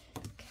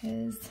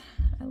because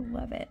I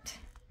love it.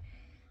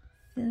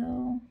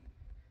 Phil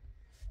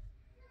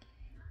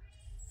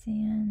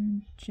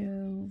Sandoval's.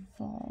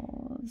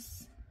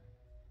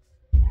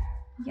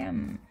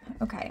 Yum.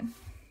 Okay.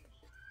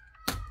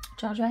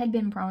 Joshua had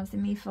been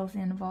promising me Phil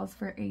Sandoval's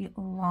for a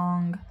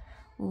long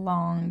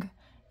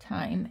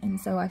time,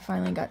 and so I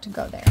finally got to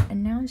go there.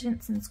 And now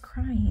Jensen's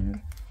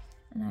crying,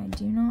 and I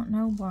do not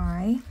know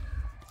why,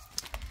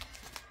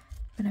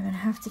 but I'm gonna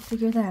have to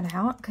figure that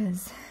out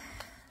because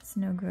it's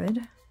no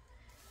good.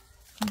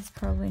 He's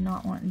probably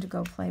not wanting to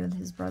go play with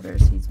his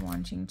brothers. He's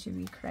wanting to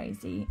be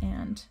crazy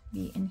and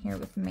be in here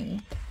with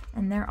me.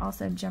 And they're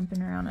also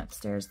jumping around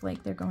upstairs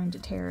like they're going to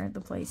tear the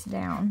place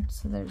down.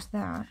 So there's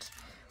that.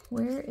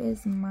 Where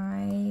is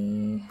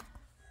my...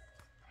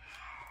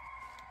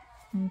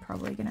 I'm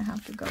probably going to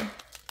have to go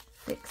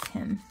fix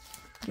him.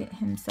 Get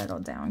him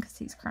settled down because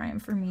he's crying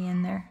for me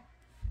in there.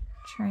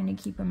 Trying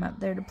to keep him up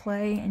there to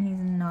play, and he's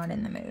not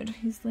in the mood.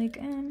 He's like,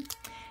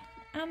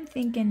 I'm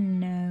thinking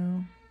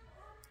no.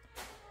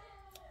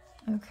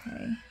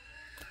 Okay.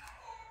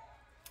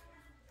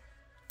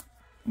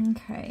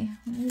 Okay,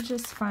 let me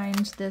just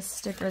find this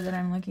sticker that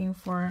I'm looking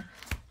for,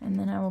 and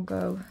then I will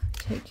go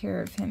take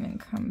care of him and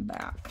come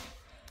back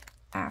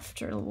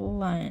after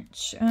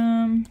lunch.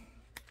 I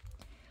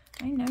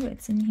know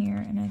it's in here,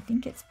 and I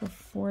think it's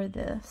before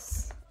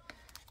this,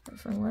 but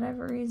for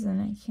whatever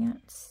reason, I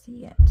can't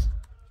see it.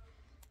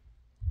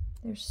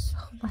 They're so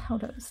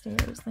loud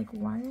upstairs. Like,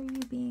 why are you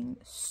being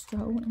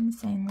so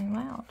insanely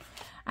loud?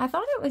 I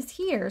thought it was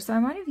here, so I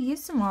might have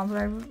used them all, but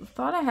I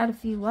thought I had a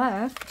few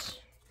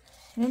left.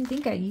 I didn't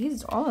think I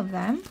used all of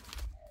them.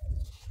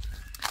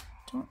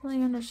 Don't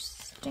really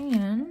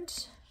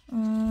understand.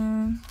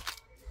 Yeah,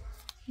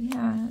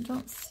 I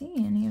don't see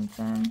any of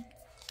them.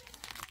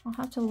 I'll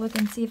have to look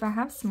and see if I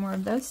have some more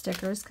of those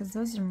stickers, because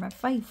those are my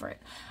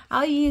favorite.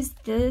 I'll use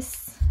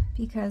this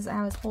because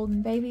I was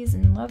holding babies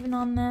and loving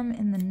on them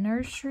in the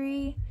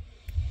nursery.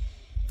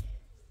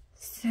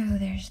 So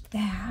there's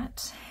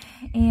that.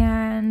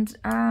 And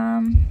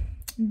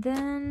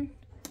then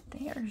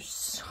they are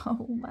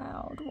so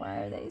loud. Why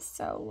are they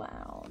so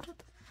loud?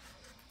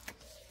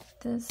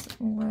 This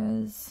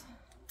was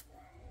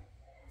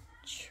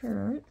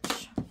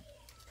church.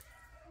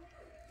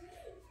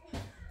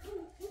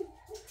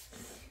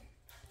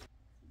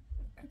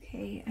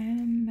 Okay,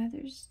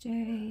 Mother's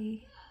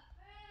Day.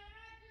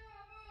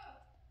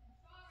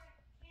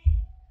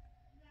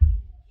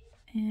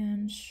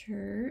 And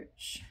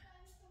church.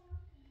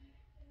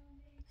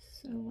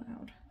 So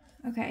loud.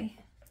 Okay.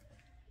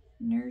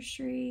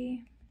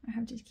 Nursery. I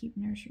have to keep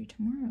nursery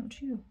tomorrow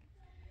too.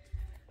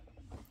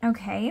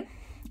 Okay.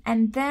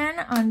 And then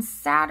on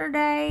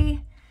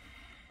Saturday,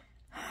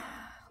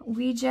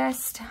 we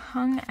just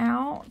hung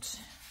out.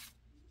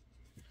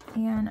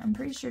 And I'm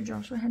pretty sure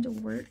Joshua had to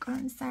work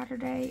on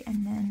Saturday.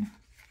 And then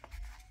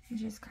we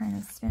just kind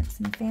of spent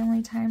some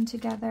family time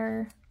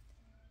together.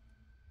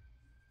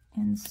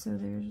 And so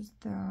there's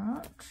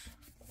that.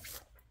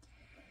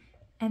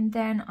 And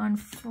then on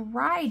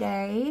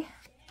Friday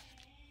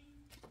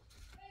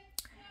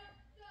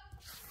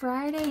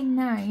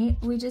night,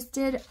 we just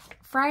did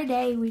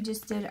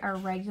our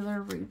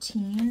regular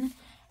routine.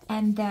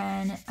 And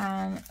then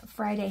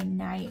Friday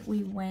night,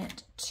 we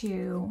went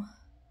to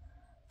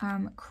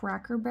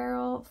Cracker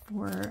Barrel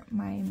for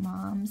my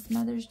mom's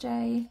Mother's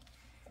Day.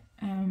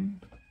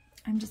 I'm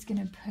just going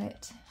to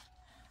put...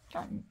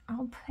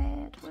 I'll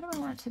put, what do I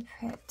want to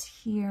put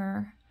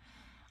here?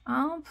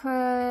 I'll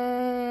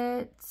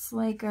put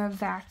like a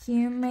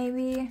vacuum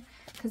maybe,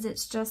 because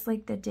it's just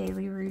like the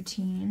daily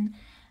routine.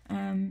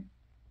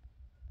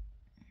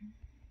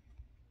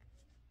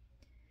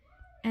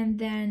 And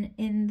then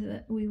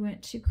we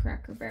went to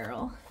Cracker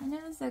Barrel, and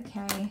it was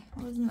okay.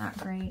 It wasn't that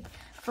great.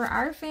 For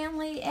our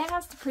family, it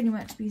has to pretty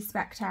much be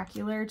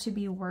spectacular to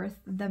be worth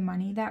the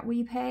money that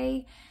we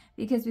pay,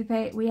 because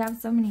we have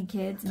so many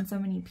kids and so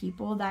many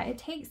people that it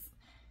takes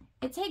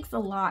a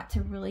lot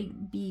to really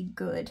be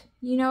good.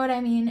 You know what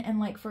I mean? And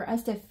like for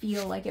us to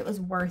feel like it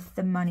was worth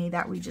the money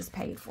that we just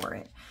paid for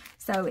it.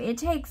 So it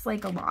takes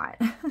like a lot.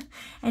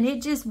 And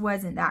it just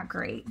wasn't that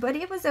great, but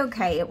it was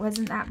okay. It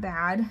wasn't that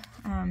bad.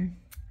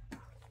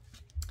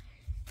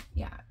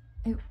 Yeah,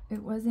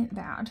 it wasn't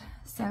bad.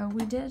 So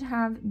we did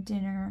have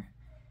dinner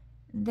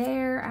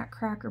there at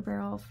Cracker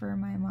Barrel for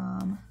my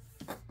mom.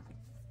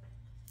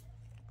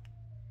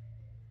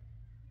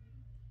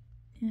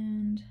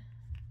 And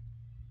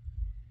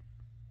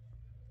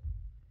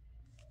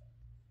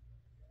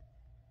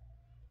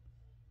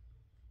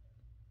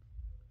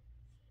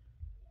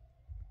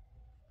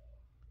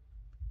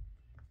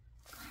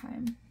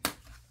okay.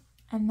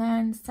 And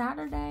then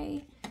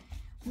Saturday,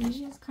 we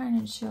just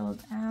kind of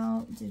chilled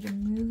out, did a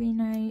movie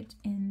night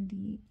in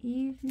the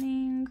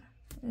evening,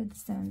 did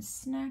some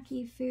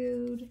snacky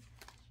food,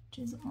 which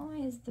is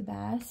always the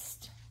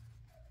best.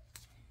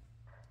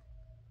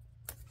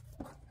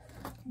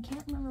 I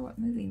can't remember what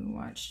movie we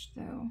watched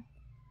though.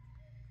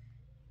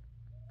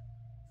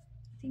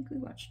 I think we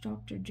watched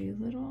Dr.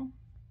 Dolittle.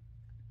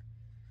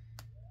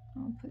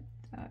 I'll put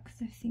that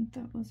because I think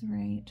that was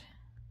right.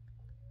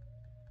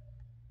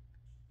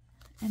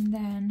 And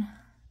then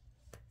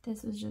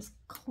this was just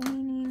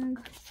cleaning.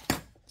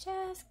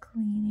 Well,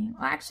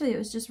 actually, it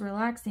was just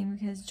relaxing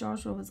because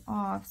Joshua was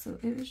off, so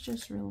it was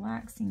just a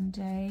relaxing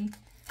day.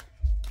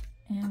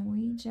 And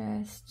we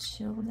just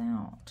chilled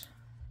out.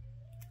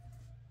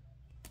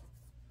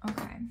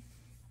 Okay.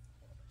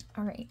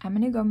 All right, I'm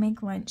gonna go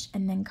make lunch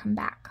and then come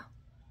back.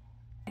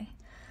 Okay.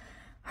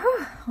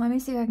 Let me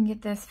see if I can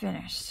get this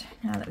finished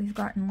now that we've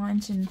gotten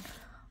lunch and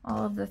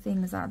all of the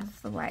things out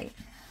of the way.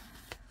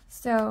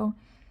 So,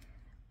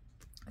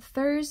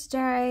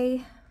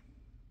 Thursday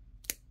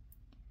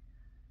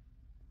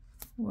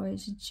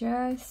was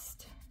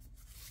just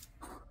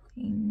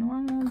a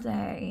normal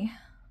day.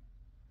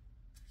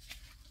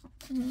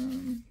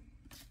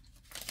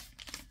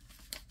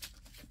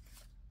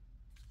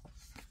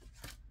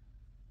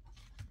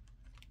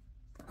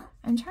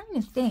 I'm trying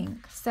to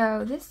think.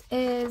 So this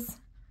is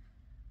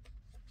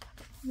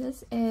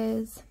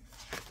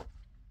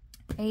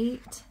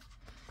 8,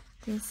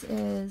 this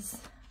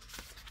is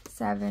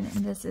 7,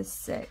 and this is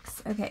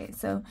 6. Okay,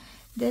 so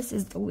this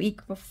is the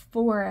week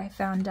before I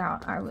found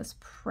out I was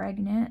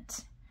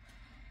pregnant.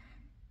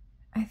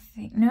 I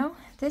think, no,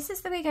 this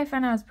is the week I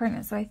found out I was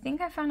pregnant. So I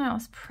think I found out I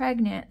was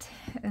pregnant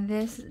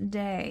this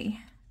day.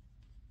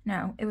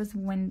 No, it was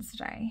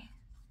Wednesday.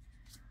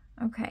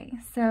 Okay,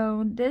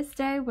 so this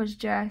day was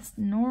just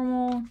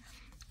normal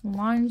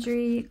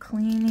laundry,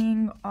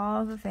 cleaning,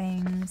 all the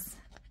things.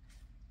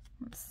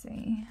 Let's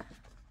see.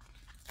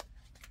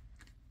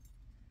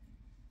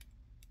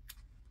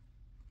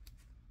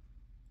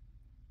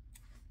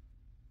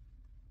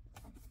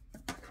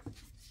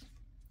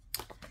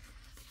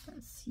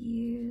 Let's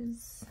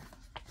use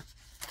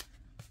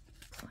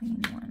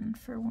plain one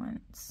for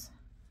once.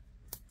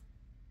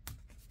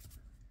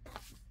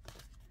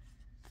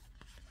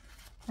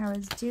 I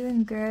was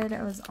doing good.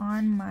 I was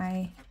on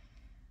my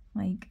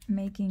like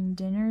making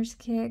dinners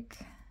kick.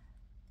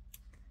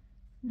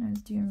 And I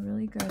was doing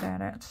really good at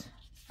it.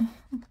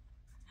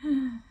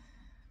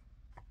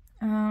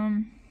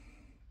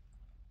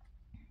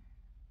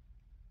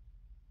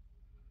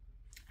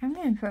 I'm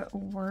gonna put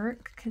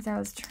work because I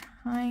was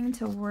trying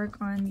to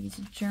work on these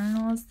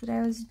journals that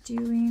I was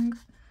doing.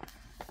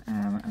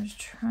 I was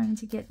trying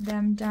to get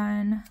them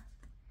done.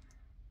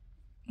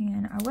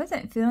 And I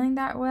wasn't feeling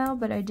that well,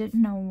 but I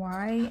didn't know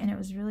why. And it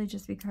was really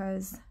just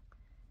because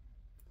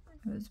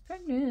I was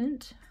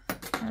pregnant.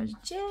 I was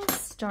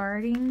just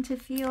starting to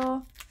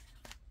feel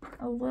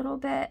a little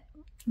bit,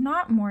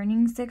 not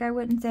morning sick, I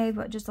wouldn't say,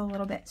 but just a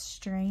little bit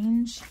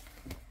strange.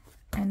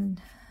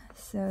 And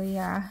so,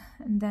 yeah.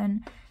 And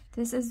then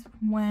this is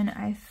when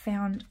I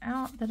found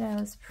out that I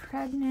was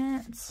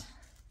pregnant.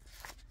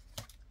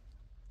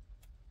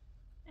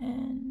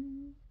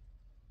 And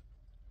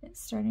it's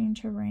starting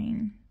to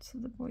rain, so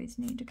the boys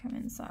need to come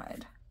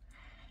inside.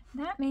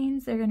 That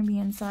means they're going to be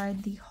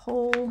inside the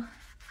whole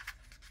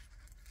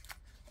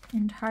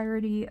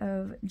entirety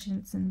of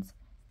Jensen's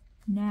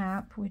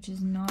nap, which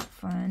is not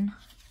fun.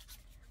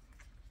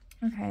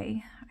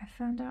 Okay, I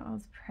found out I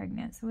was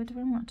pregnant, so what do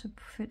I want to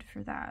put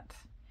for that?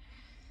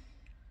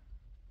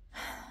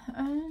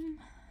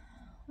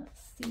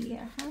 Let's see,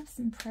 I have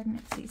some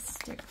pregnancy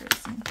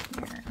stickers in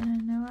here, and I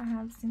know I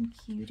have some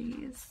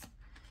cuties.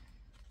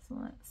 So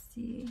let's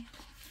see.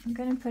 I'm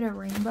gonna put a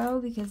rainbow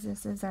because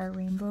this is our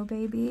rainbow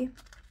baby.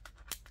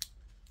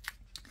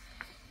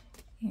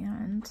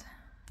 And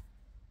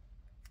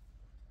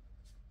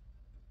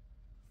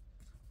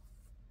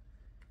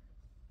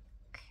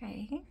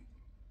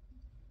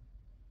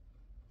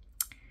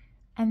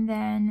And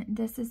then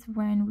this is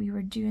when we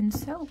were doing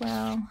so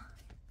well.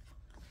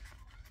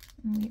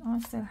 And we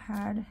also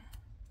had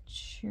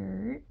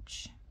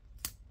church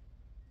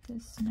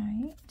this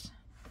night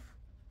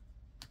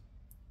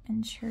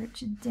and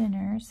church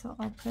dinner. So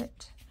I'll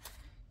put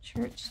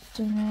church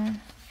dinner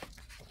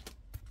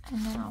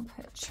and then I'll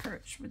put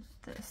church with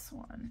this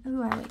one.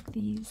 Ooh, I like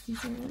these.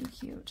 These are really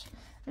cute.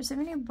 There's so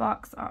many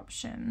box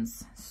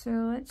options. So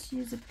let's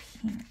use a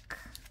pink.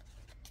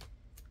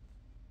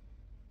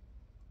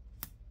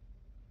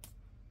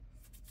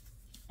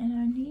 And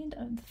I need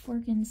a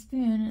fork and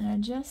spoon, and I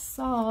just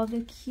saw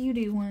the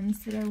cutie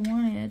ones that I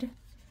wanted.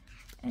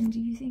 And do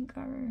you think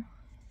I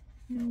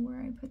know where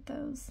I put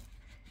those?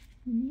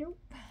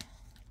 Nope.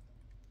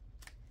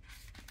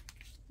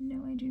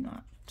 No, I do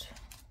not.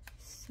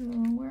 So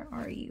where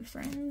are you,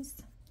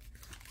 friends?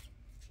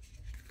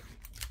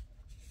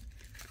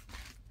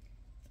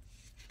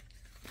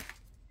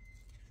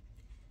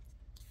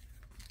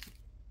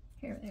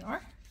 Here they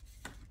are.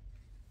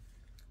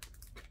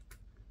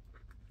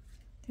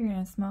 They're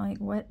gonna smell like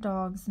wet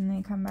dogs when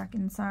they come back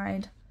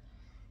inside.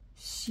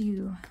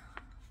 Shoo.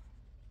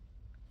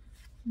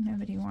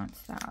 Nobody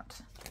wants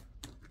that.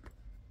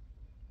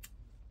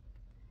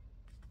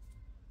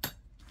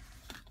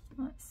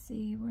 Let's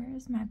see, where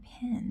is my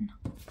pen?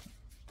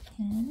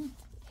 Pen.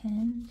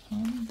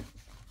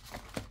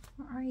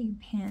 Where are you,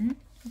 pen?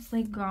 It's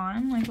like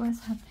gone. Like, what's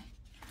happening?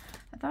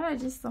 I thought I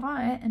just saw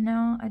it, and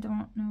now I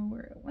don't know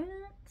where it went.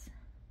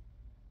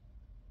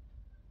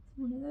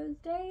 One of those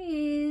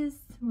days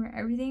where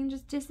everything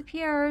just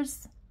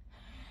disappears.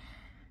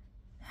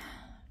 I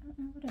don't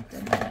know what I've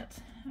done with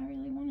it. I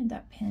really wanted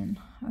that pen.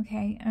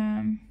 Okay,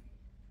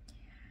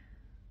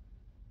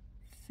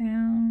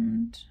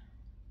 found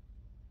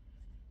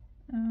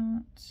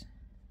out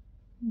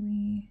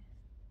we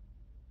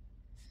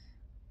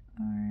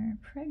are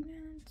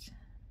pregnant.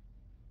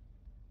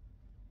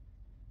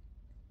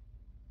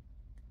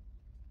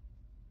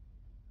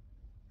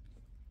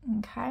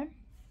 Okay.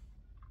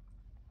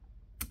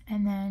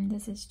 And then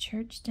this is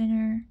church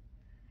dinner.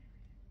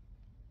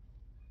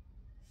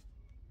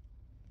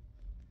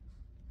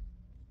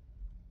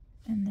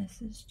 And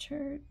this is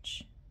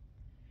church.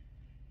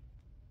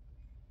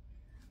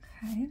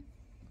 Okay.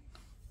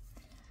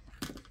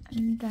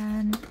 And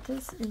then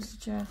this is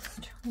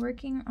just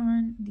working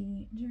on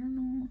the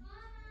journal.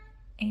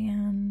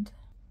 And,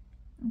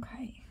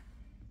 okay.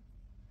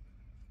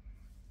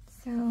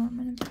 So I'm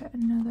going to put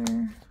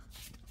another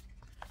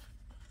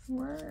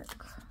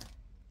work.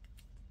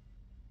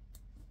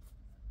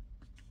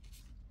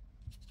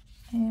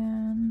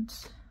 And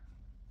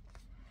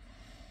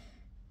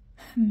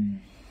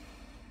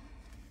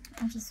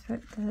I'll just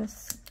put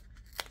this,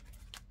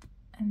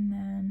 and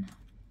then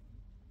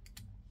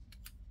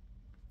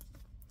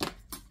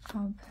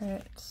I'll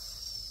put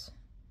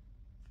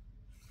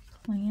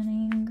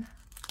planning,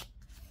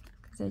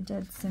 because I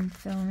did some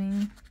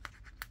filming.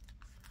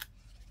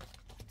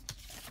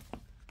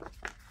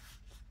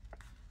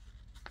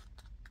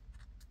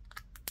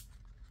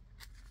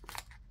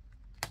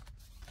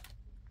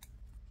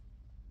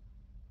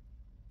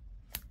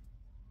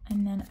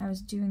 And then I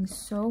was doing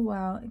so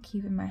well at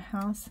keeping my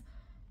house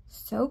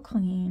so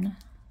clean.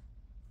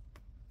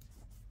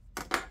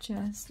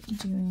 Just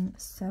doing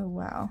so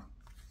well.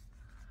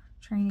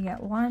 Trying to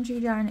get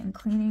laundry done and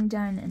cleaning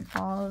done and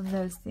all of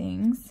those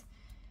things.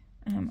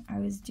 I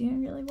was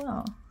doing really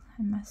well,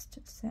 I must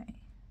say.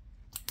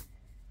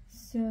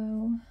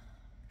 So,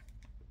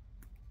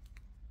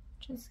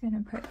 just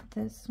gonna put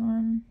this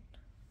one,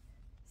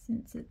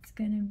 since it's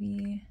gonna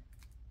be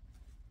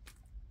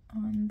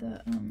on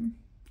the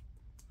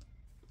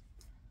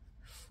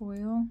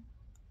foil.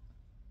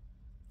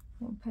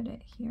 We'll put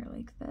it here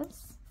like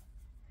this.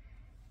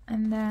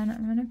 And then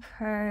I'm gonna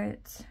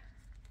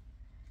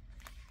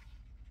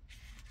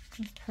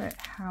just put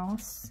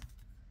house,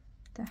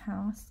 the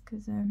house,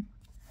 because I'm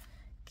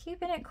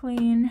keeping it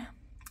clean.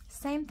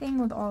 Same thing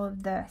with all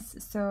of this.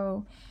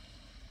 So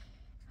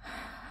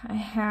I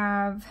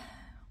have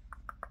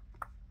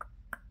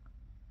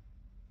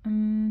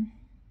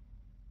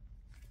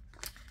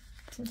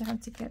to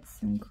have to get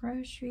some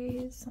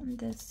groceries on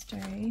this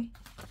day.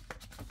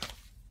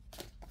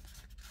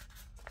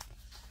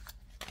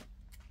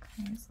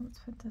 Okay, so let's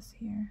put this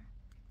here.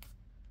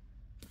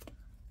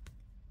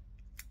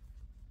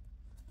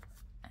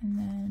 And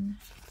then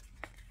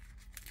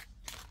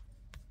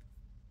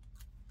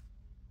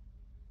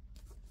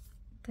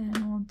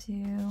we'll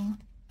do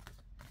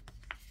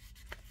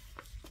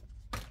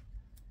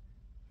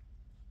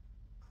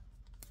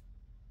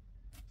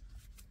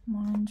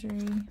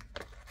laundry.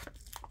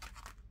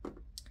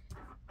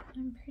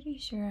 I'm pretty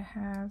sure I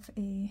have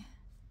a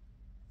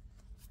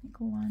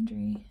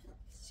laundry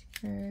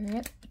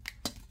script.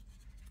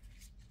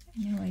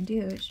 I know I do,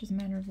 it's just a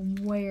matter of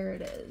where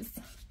it is.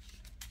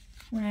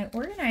 When I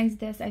organized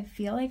this, I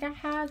feel like I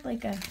had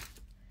like a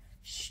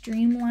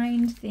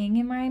streamlined thing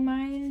in my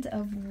mind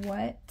of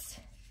what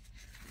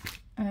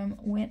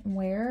went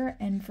where,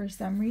 and for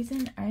some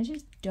reason I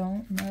just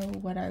don't know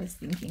what I was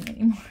thinking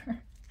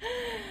anymore.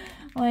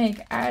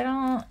 Like, I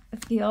don't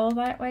feel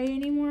that way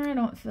anymore. I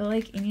don't feel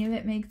like any of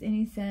it makes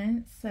any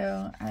sense,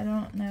 so I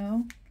don't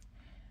know.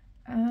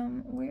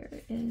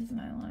 Where is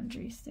my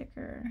laundry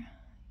sticker?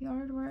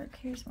 Yard work,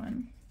 here's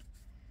one.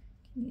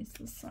 Can use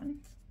this one.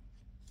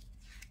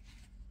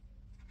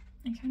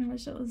 I kind of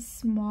wish it was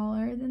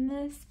smaller than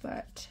this,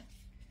 but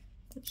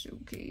that's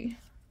okay.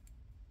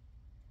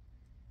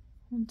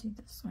 We'll do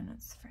this one,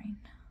 it's fine.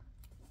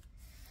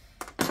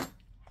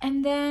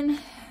 And then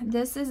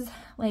this is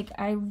like,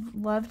 I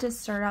love to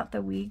start out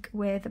the week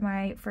with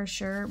my For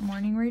Sure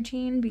morning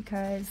routine,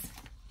 because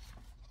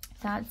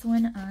that's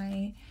when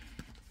I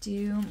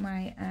do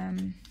my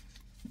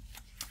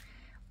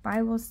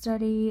Bible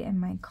study and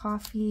my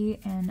coffee,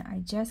 and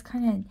I just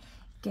kind of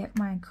get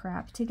my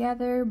crap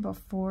together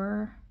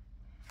before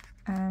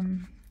I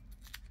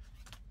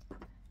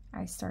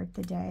start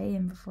the day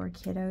and before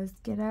kiddos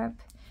get up.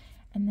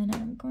 And then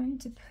I'm going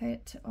to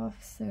put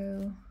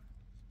also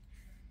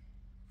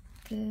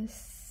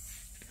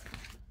this,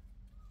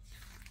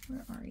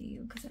 where are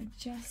you? Because I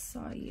just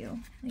saw you.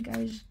 Like, I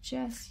was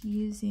just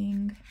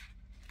using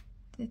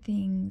the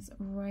things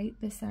right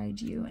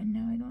beside you and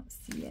now I don't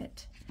see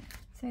it.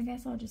 So I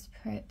guess I'll just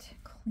put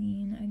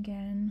clean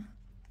again.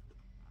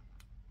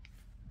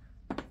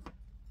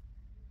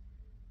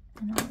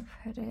 And I'll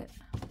put it,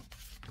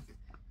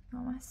 oh,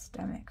 my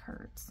stomach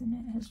hurts and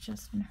it has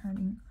just been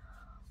hurting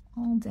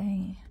all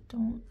day.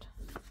 Don't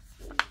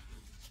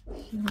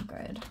feel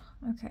good.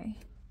 Okay.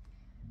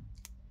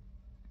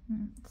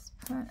 Let's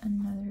put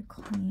another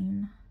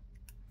clean.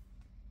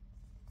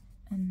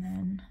 And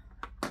then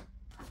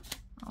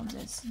I'll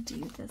just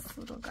do this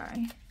little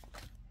guy.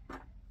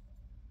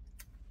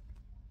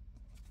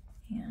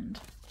 And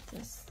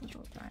this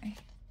little guy.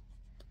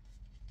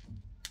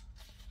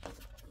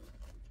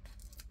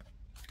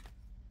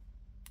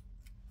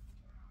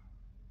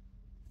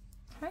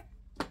 Okay,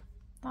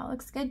 that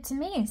looks good to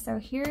me. So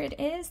here it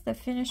is, the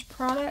finished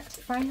product.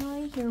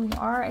 Finally, here we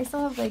are. I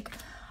still have like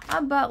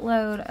a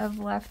buttload of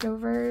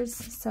leftovers,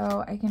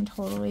 so I can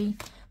totally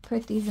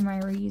put these in my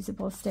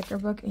reusable sticker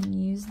book and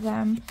use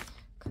them,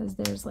 because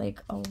there's like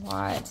a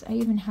lot. I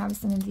even have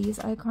some of these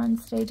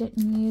icons that I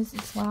didn't use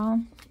as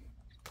well.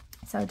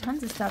 So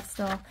tons of stuff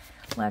still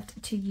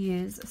left to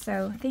use.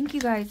 So thank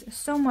you guys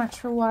so much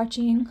for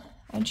watching.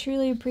 I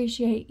truly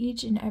appreciate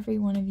each and every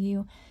one of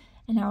you,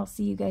 and I will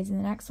see you guys in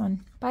the next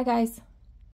one. Bye guys.